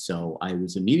 So I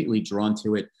was immediately drawn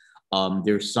to it.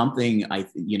 There's something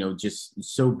just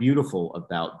so beautiful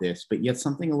about this, but yet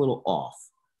something a little off.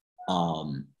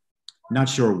 Not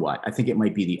sure what. I think it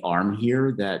might be the arm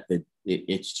here that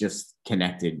it's just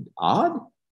connected odd.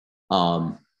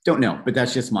 Don't know, but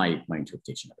that's just my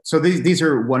interpretation of it. So these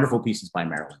are wonderful pieces by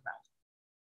Marilyn.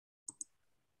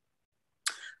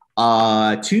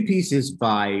 Two pieces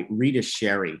by Rita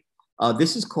Sherry.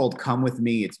 This is called Come With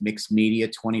Me. It's mixed media,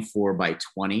 24 by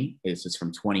 20. This is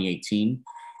from 2018.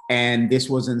 And this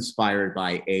was inspired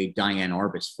by a Diane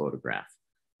Arbus photograph.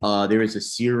 There is a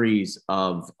series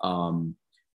of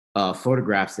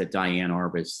photographs that Diane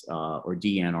Arbus or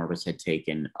Deanne Arbus had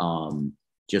taken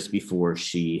just before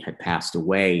she had passed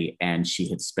away. And she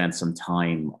had spent some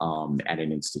time at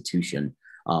an institution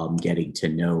getting to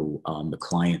know the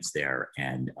clients there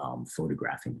and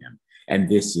photographing them. And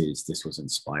this was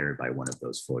inspired by one of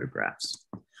those photographs.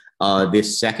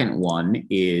 This second one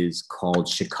is called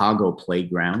Chicago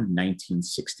Playground,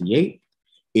 1968.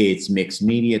 It's mixed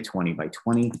media, 20 by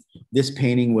 20. This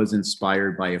painting was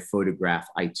inspired by a photograph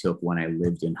I took when I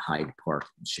lived in Hyde Park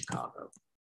in Chicago.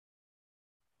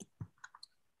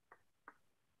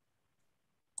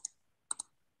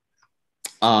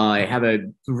 I have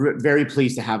very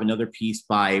pleased to have another piece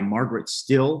by Margaret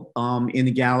Still in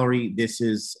the gallery. This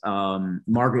is,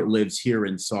 Margaret lives here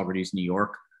in Saugerties, New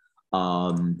York.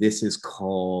 This is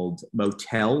called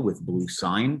Motel with Blue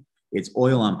Sign. It's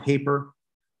oil on paper,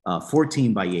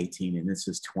 14 by 18, and this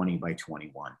is 20 by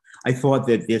 21. I thought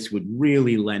that this would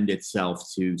really lend itself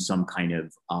to some kind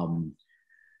of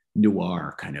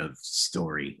noir kind of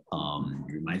story.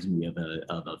 It reminds me of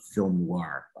a film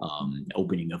noir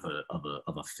opening of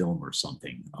a film or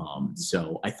something.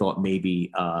 So I thought maybe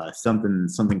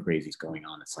something crazy is going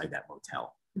on inside that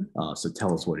motel. So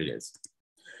tell us what it is.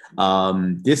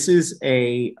 This is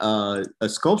a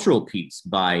sculptural piece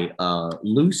by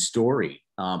Lou Story.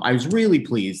 I was really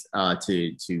pleased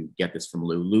to get this from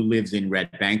Lou. Lou lives in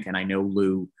Red Bank, and I know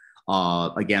Lou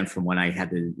again from when I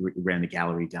ran the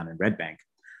gallery down in Red Bank.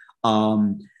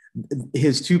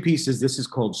 His two pieces, this is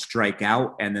called Strike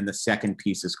Out, and then the second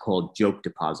piece is called Joke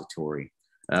Depository.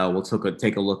 We'll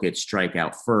take a look at Strike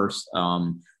Out first.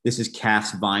 This is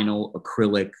cast vinyl,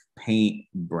 acrylic, paint,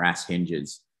 brass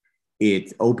hinges.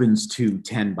 It opens to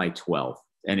 10 by 12,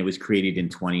 and it was created in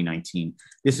 2019.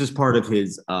 This is part of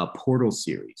his Portal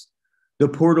series. The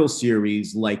Portal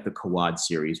series, like the Kawad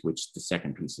series, which the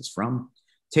second piece is from,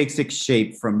 takes its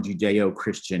shape from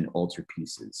Judeo-Christian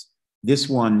altarpieces. This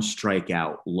one, Strike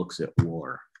Out, looks at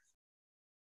war.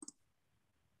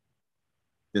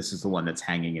 This is the one that's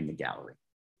hanging in the gallery.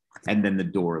 And then the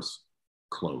doors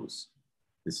close.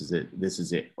 This is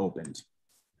it opened.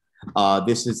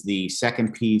 This is the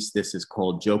second piece. This is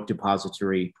called Joke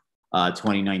Depository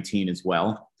 2019 as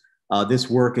well. This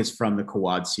work is from the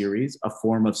Quad series, a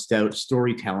form of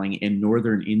storytelling in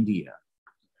northern India,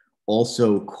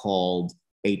 also called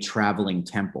a traveling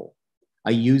temple.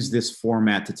 I use this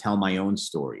format to tell my own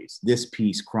stories. This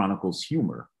piece chronicles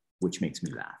humor, which makes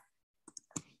me laugh.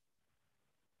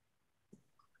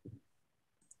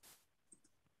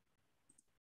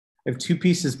 I have two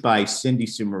pieces by Cindy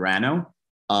Sumerano.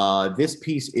 This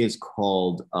piece is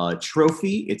called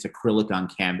Trophy. It's acrylic on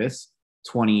canvas,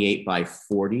 28 by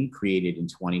 40, created in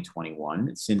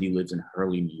 2021. Cindy lives in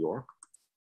Hurley, New York.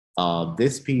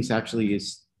 This piece actually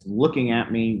is looking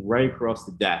at me right across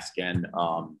the desk, and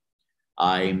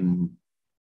I'm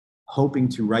hoping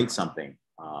to write something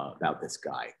about this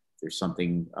guy. There's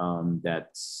something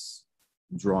that's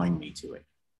drawing me to it.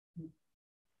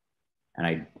 And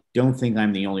I don't think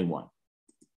I'm the only one.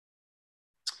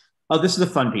 Oh, this is a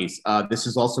fun piece. This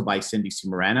is also by Cindy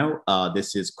Sumerano.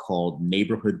 This is called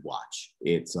Neighborhood Watch.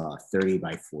 It's 30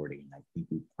 by 40. And I think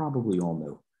we probably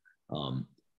all know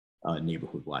a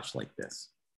neighborhood watch like this.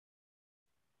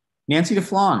 Nancy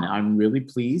DeFlon, I'm really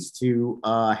pleased to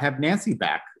have Nancy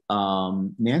back.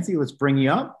 Nancy, let's bring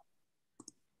you up.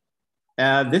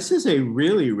 This is a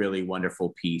really, really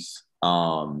wonderful piece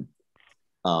called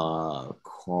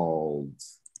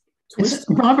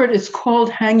Robert, it's called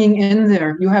Hanging in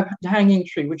There. You have Hanging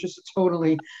Tree, which is a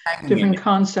totally different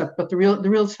concept, but the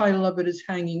real title of it is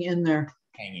Hanging in There.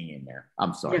 Hanging in There.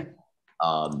 I'm sorry.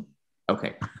 Yeah.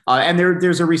 Okay. And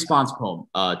there's a response poem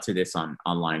to this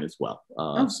online as well.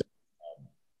 So,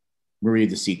 Maria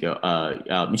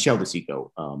DeSico, Michelle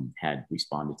DeSico had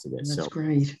responded to this. That's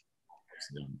great.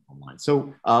 Online.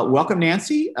 So welcome,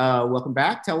 Nancy. Welcome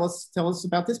back. Tell us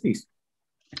about this piece.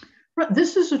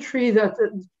 This is a tree that's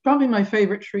probably my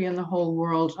favorite tree in the whole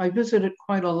world. I visit it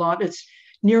quite a lot. It's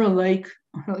near a lake.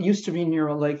 Well, it used to be near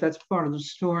a lake. That's part of the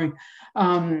story.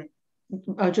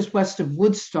 Just west of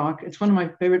Woodstock. It's one of my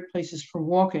favorite places for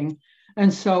walking.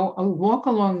 And so I'll walk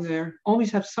along there,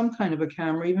 always have some kind of a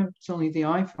camera, even if it's only the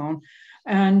iPhone.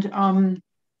 And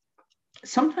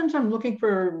sometimes I'm looking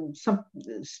for some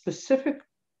specific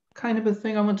kind of a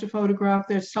thing I want to photograph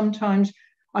there. Sometimes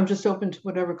I'm just open to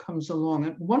whatever comes along.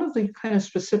 And one of the kind of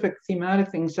specific thematic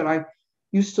things that I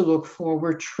used to look for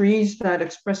were trees that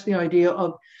express the idea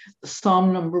of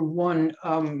Psalm number 1,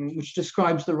 which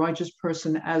describes the righteous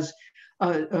person as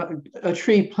a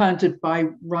tree planted by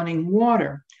running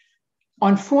water.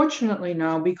 Unfortunately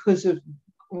now, because of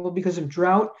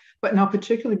drought, but now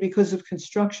particularly because of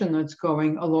construction that's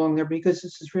going along there, because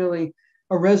this is really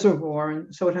a reservoir,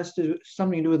 and so it has to do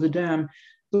something to do with the dam.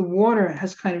 The water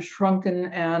has kind of shrunken,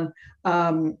 and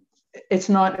it's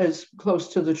not as close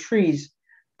to the trees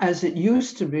as it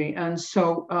used to be. And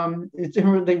so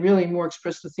they really more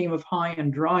express the theme of high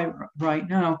and dry right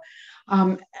now.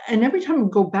 And every time I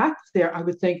go back there, I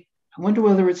would think, I wonder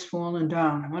whether it's fallen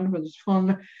down. I wonder whether it's fallen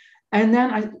down. And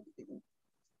then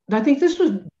I think this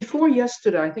was before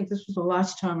yesterday. I think this was the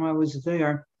last time I was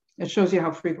there. It shows you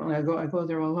how frequently I go. I go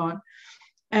there a lot.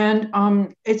 And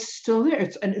it's still there.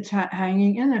 It's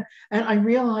hanging in there. And I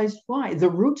realized why. The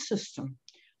root system.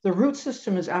 The root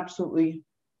system is absolutely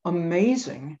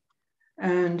amazing.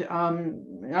 And I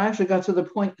actually got to the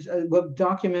point of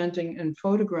documenting in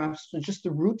photographs just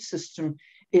the root system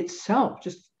itself,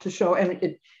 just to show.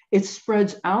 And it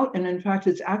spreads out. And in fact,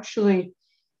 it's actually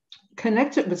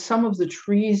connected with some of the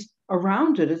trees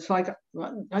around it. It's like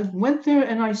I went there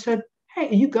and I said,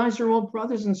 hey, you guys are all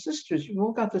brothers and sisters. You've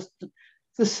all got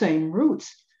the same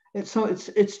roots. So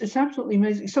it's absolutely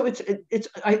amazing. So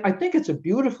I think it's a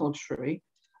beautiful tree,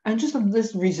 and just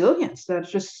this resilience that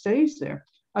just stays there.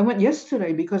 I went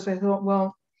yesterday because I thought,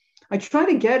 well, I try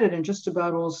to get it in just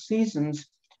about all seasons.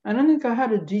 And I think I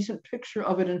had a decent picture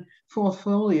of it in fall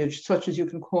foliage, such as you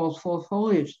can call fall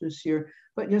foliage this year.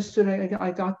 But yesterday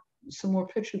I got some more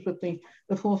pictures with the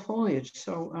fall foliage.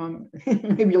 So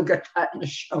maybe you'll get that in the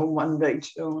show one day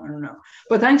too. I don't know.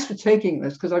 But thanks for taking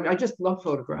this, because I just love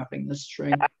photographing this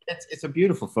tree. It's a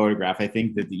beautiful photograph. I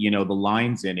think that the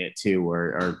lines in it too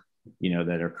are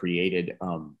that are created.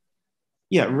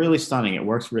 Really stunning. It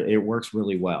works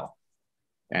really well,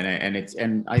 and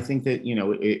I think that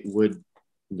it would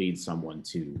lead someone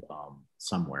to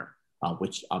somewhere,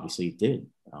 which obviously it did,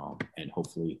 and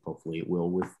hopefully it will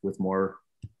with more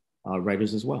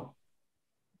writers as well.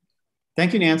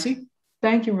 Thank you, Nancy.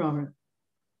 Thank you, Robert.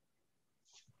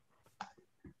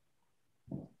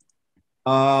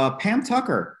 Pam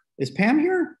Tucker. Is Pam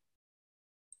here?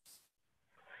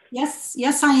 Yes,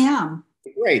 I am.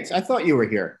 Great. I thought you were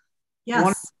here.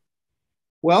 Yes.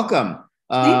 Welcome.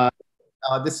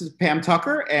 This is Pam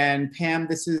Tucker, and Pam,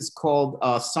 this is called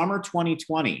Summer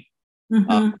 2020.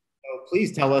 So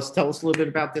please tell us a little bit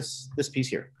about this piece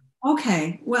here.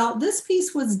 Okay, well, this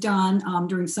piece was done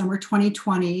during summer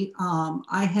 2020.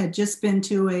 I had just been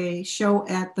to a show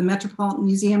at the Metropolitan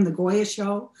Museum, the Goya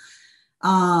show.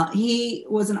 He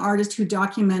was an artist who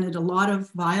documented a lot of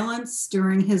violence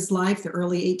during his life, the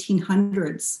early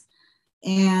 1800s.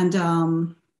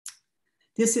 And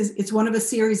it's one of a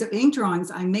series of ink drawings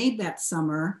I made that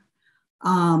summer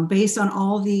based on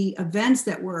all the events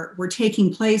that were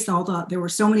taking place. There were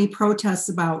so many protests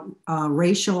about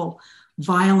racial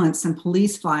violence and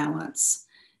police violence.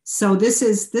 So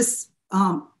this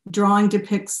drawing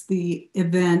depicts the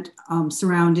event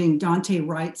surrounding Daunte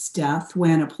Wright's death,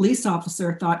 when a police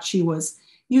officer thought she was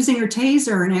using her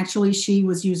taser and actually she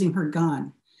was using her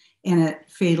gun, and it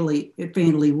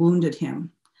fatally wounded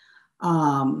him.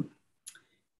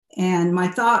 And my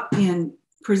thought in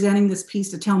presenting this piece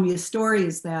to tell me a story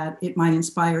is that it might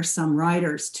inspire some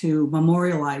writers to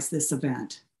memorialize this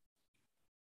event.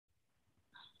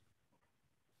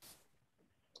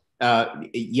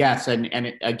 Yes,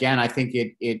 and again, I think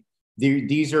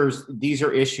these are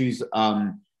issues.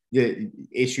 The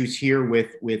issues here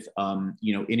with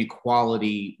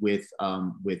inequality, with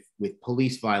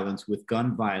police violence, with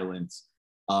gun violence,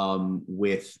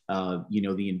 with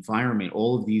the environment.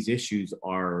 All of these issues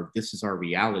this is our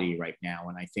reality right now,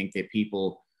 and I think that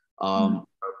people are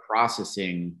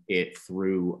processing it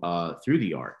through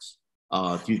the arts,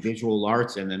 through visual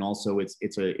arts, and then also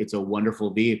it's a wonderful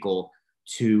vehicle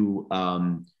to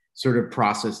sort of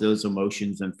process those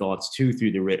emotions and thoughts too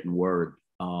through the written word.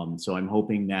 So I'm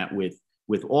hoping that with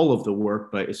all of the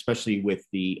work, but especially with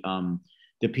the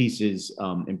pieces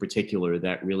in particular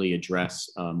that really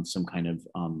address some kind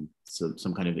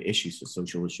of issues, so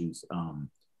social issues,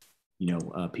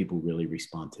 people really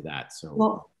respond to that. So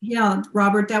well, yeah,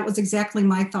 Robert, that was exactly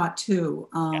my thought too.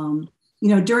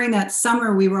 During that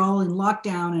summer, we were all in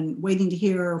lockdown and waiting to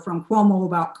hear from Cuomo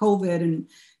about COVID, and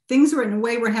things were in a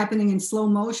way were happening in slow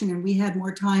motion, and we had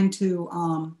more time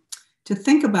to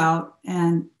think about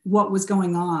and what was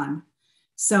going on.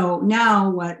 So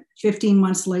now, 15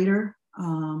 months later,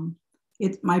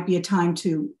 it might be a time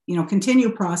to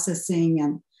continue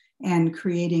processing and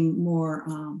creating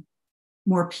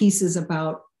more pieces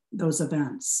about those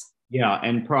events. Yeah,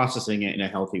 and processing it in a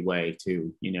healthy way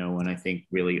too, and I think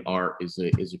really art is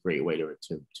a great way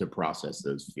to process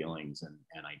those feelings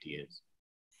and ideas.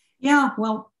 Yeah,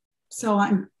 well, so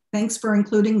thanks for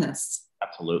including this.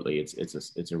 Absolutely,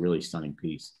 it's a really stunning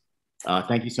piece.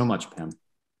 Thank you so much, Pam.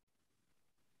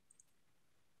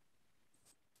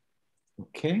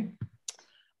 Okay,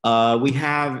 we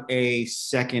have a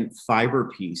second fiber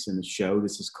piece in the show.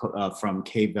 This is from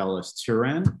Kay Vellis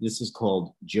Turan. This is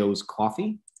called Joe's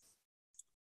Coffee.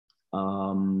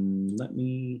 Let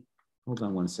me hold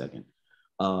on one second.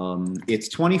 It's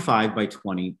 25 by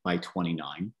 20 by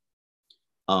 29.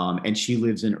 And she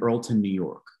lives in Earlton, New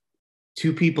York.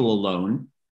 Two people alone.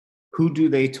 Who do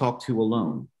they talk to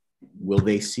alone? Will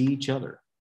they see each other?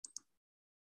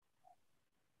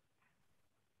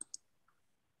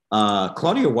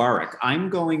 Claudia Warwick,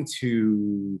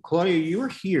 Claudia, you're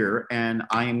here, and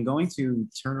I am going to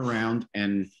turn around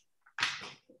and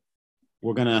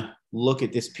we're gonna look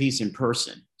at this piece in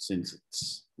person since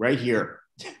it's right here.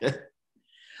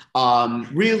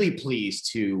 Really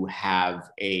pleased to have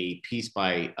a piece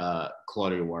by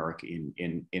Claudia Warwick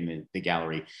in the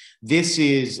gallery. This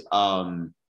is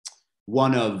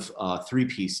one of three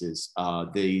pieces.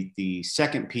 The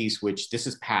second piece, which this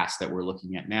is past that we're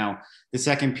looking at now, the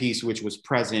second piece, which was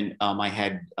present, I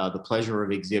had the pleasure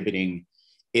of exhibiting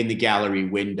in the gallery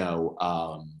window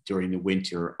during the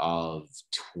winter of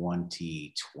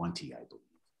 2020, I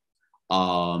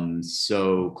believe.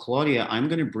 So Claudia, I'm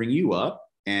going to bring you up,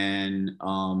 and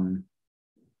oh,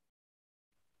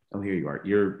 here you are.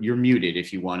 You're muted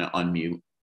if you want to unmute.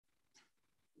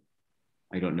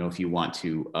 I don't know if you want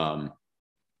to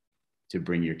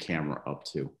bring your camera up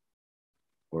too,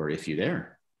 or if you're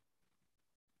there.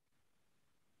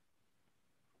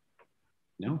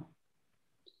 No.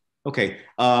 Okay.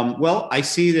 Well, I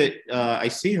see that I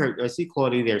see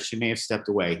Claudia there. She may have stepped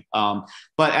away.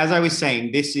 But as I was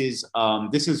saying, this is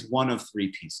one of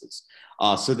three pieces.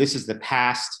 So this is the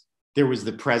past. There was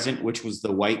the present, which was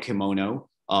the white kimono,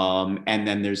 and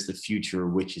then there's the future,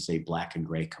 which is a black and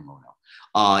gray kimono.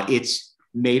 It's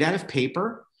made out of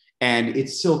paper and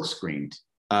it's silk screened.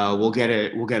 We'll get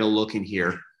a look in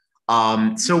here.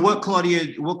 So what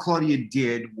Claudia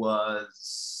did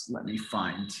was, let me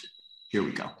find. Here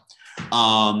we go.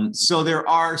 So there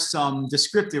are some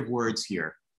descriptive words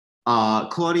here.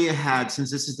 Claudia had, since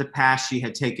this is the past, she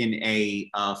had taken a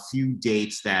few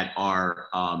dates that are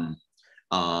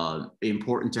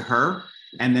important to her.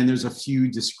 And then there's a few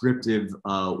descriptive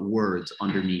words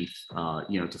underneath,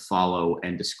 to follow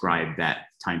and describe that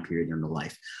time period in the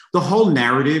life. The whole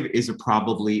narrative is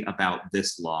probably about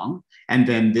this long. And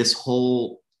then this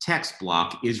whole text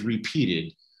block is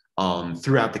repeated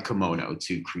throughout the kimono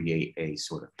to create a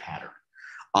sort of pattern.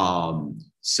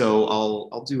 So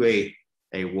I'll do a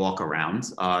walk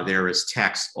around. There is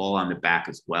text all on the back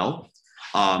as well.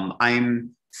 I'm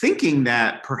thinking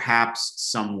that perhaps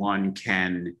someone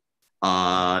can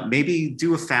maybe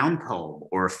do a found poem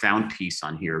or a found piece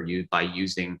on here by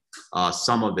using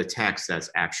some of the text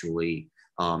that's actually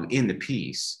in the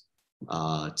piece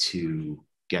to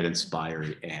get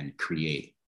inspired and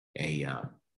create a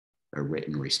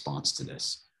written response to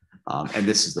this. And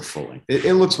this is the full length.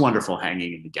 It looks wonderful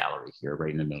hanging in the gallery here,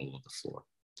 right in the middle of the floor.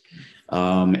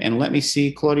 And let me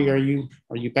see, Claudia,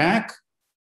 are you back?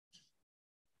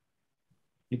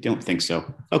 I don't think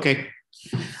so. Okay.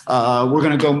 We're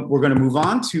gonna move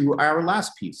on to our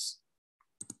last piece.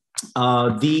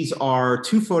 These are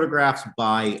two photographs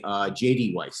by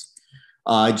J.D. Weiss.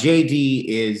 J.D.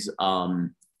 is a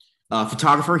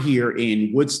photographer here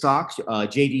in Woodstock.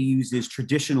 J.D. uses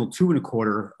traditional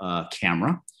 2.25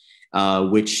 camera,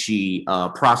 which she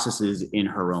processes in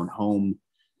her own home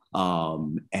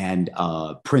and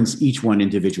prints each one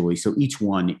individually. So each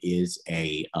one is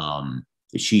a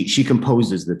she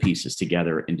composes the pieces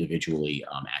together individually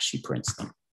as she prints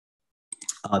them.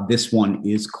 This one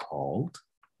is called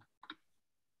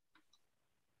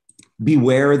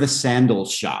Beware the Sandal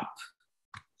Shop.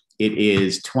 It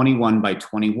is 21 by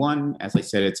 21. As I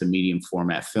said, it's a medium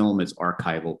format film. It's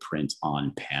archival print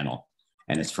on panel,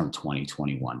 and it's from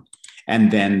 2021. And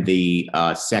then the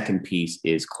second piece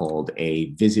is called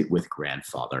A Visit with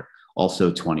Grandfather,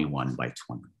 also 21 by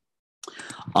 20.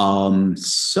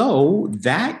 So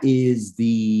that is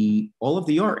all of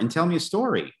the art. And tell me a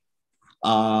story.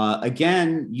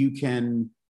 Again, you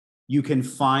can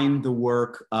find the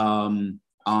work on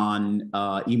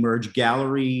Emerge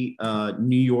Gallery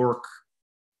New York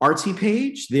Artsy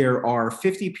page. There are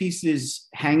 50 pieces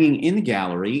hanging in the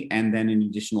gallery and then an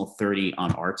additional 30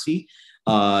 on Artsy.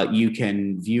 You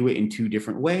can view it in two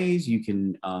different ways. You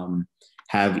can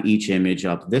have each image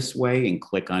up this way and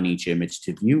click on each image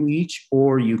to view each,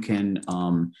 or you can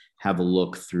have a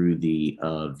look through the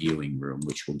viewing room,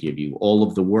 which will give you all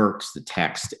of the works, the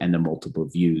text, and the multiple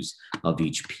views of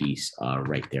each piece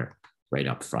right there, right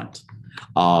up front.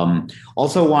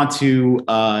 Also want to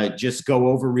just go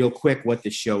over real quick what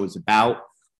this show is about.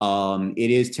 It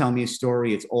is Tell Me a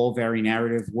Story. It's all very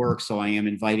narrative work. So I am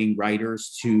inviting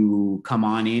writers to come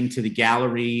on into the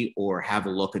gallery or have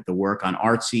a look at the work on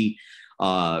Artsy.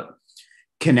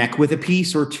 Connect with a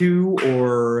piece or two,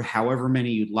 or however many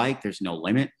you'd like. There's no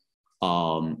limit.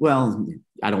 Well,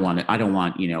 I don't want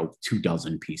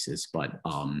 24 pieces, but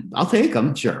I'll take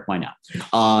them. Sure, why not?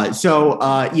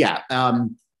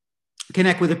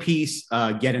 Connect with a piece,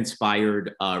 get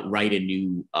inspired, write a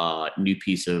new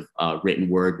piece of written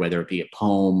word, whether it be a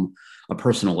poem, a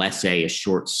personal essay, a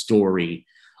short story,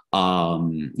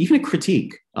 even a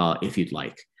critique, if you'd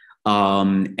like.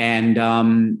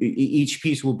 Each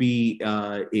piece will be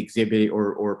exhibited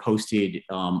or posted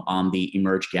on the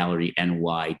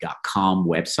emergegalleryny.com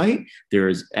website.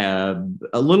 There's a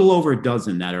little over a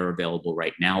dozen that are available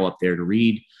right now up there to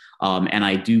read, and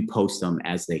I do post them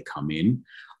as they come in.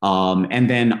 And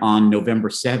then on November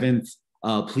 7th,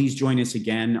 please join us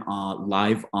again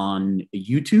live on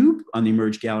YouTube, on the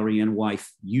Emerge Gallery NY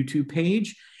YouTube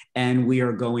page, and we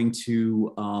are going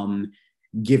to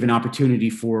give an opportunity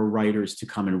for writers to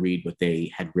come and read what they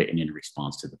had written in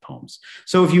response to the poems.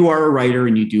 So if you are a writer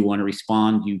and you do want to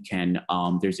respond, you can,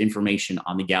 there's information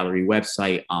on the gallery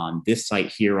website, on this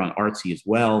site here on Artsy as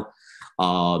well.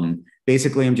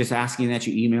 Basically, I'm just asking that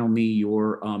you email me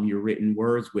your written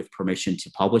words with permission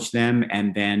to publish them,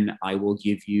 and then I will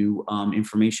give you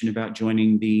information about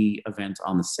joining the event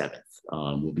on the 7th.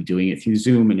 We'll be doing it through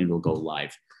Zoom, and it will go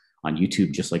live on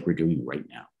YouTube just like we're doing right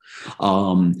now.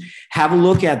 Have a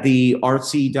look at the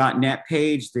artsy.net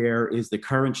page. There is the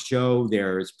current show,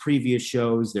 there's previous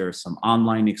shows, there are some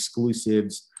online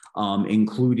exclusives,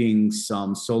 including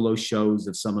some solo shows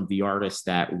of some of the artists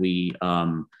that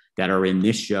that are in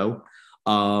this show.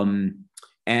 All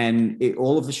of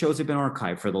the shows have been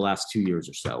archived for the last 2 years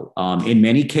or so. In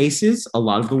many cases, a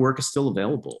lot of the work is still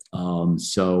available.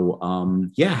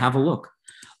 Have a look.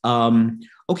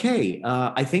 Okay,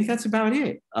 I think that's about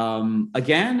it.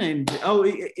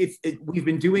 We've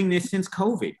been doing this since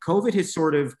COVID. COVID has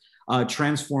sort of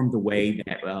transformed the way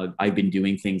that I've been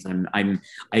doing things. I'm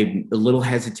a little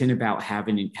hesitant about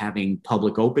having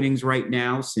public openings right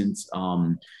now since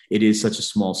it is such a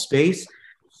small space.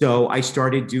 So I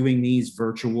started doing these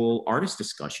virtual artist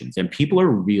discussions, and people are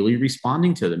really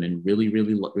responding to them and really,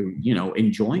 really,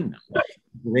 enjoying them.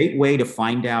 Great way to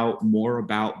find out more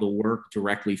about the work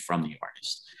directly from the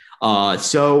artist.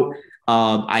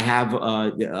 I have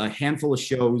a handful of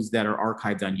shows that are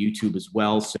archived on YouTube as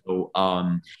well. So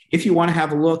if you want to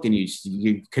have a look and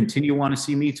you continue to want to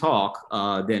see me talk,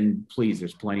 then please,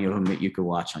 there's plenty of them that you can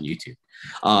watch on YouTube.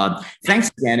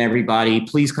 Thanks again, everybody.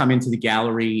 Please come into the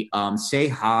gallery, say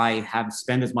hi,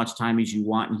 spend as much time as you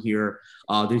want in here.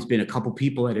 There's been a couple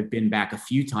people that have been back a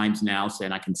few times now,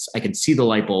 saying I can see the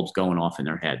light bulbs going off in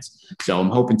their heads. So I'm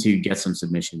hoping to get some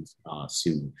submissions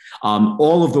soon.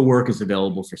 All of the work is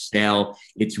available for sale.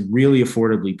 It's really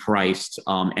affordably priced,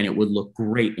 and it would look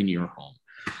great in your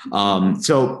home.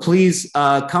 So please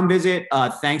come visit.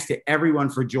 Thanks to everyone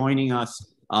for joining us.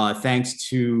 Thanks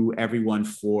to everyone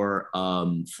for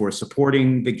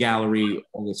supporting the gallery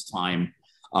all this time.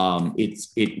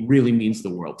 It really means the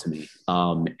world to me.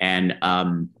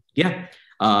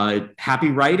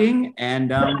 Happy writing,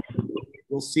 and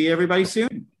we'll see everybody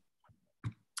soon.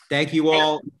 Thank you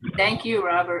all. Thank you,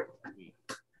 Robert.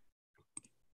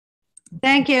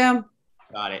 Thank you.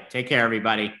 Got it. Take care,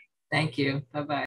 everybody. Thank you. Bye-bye.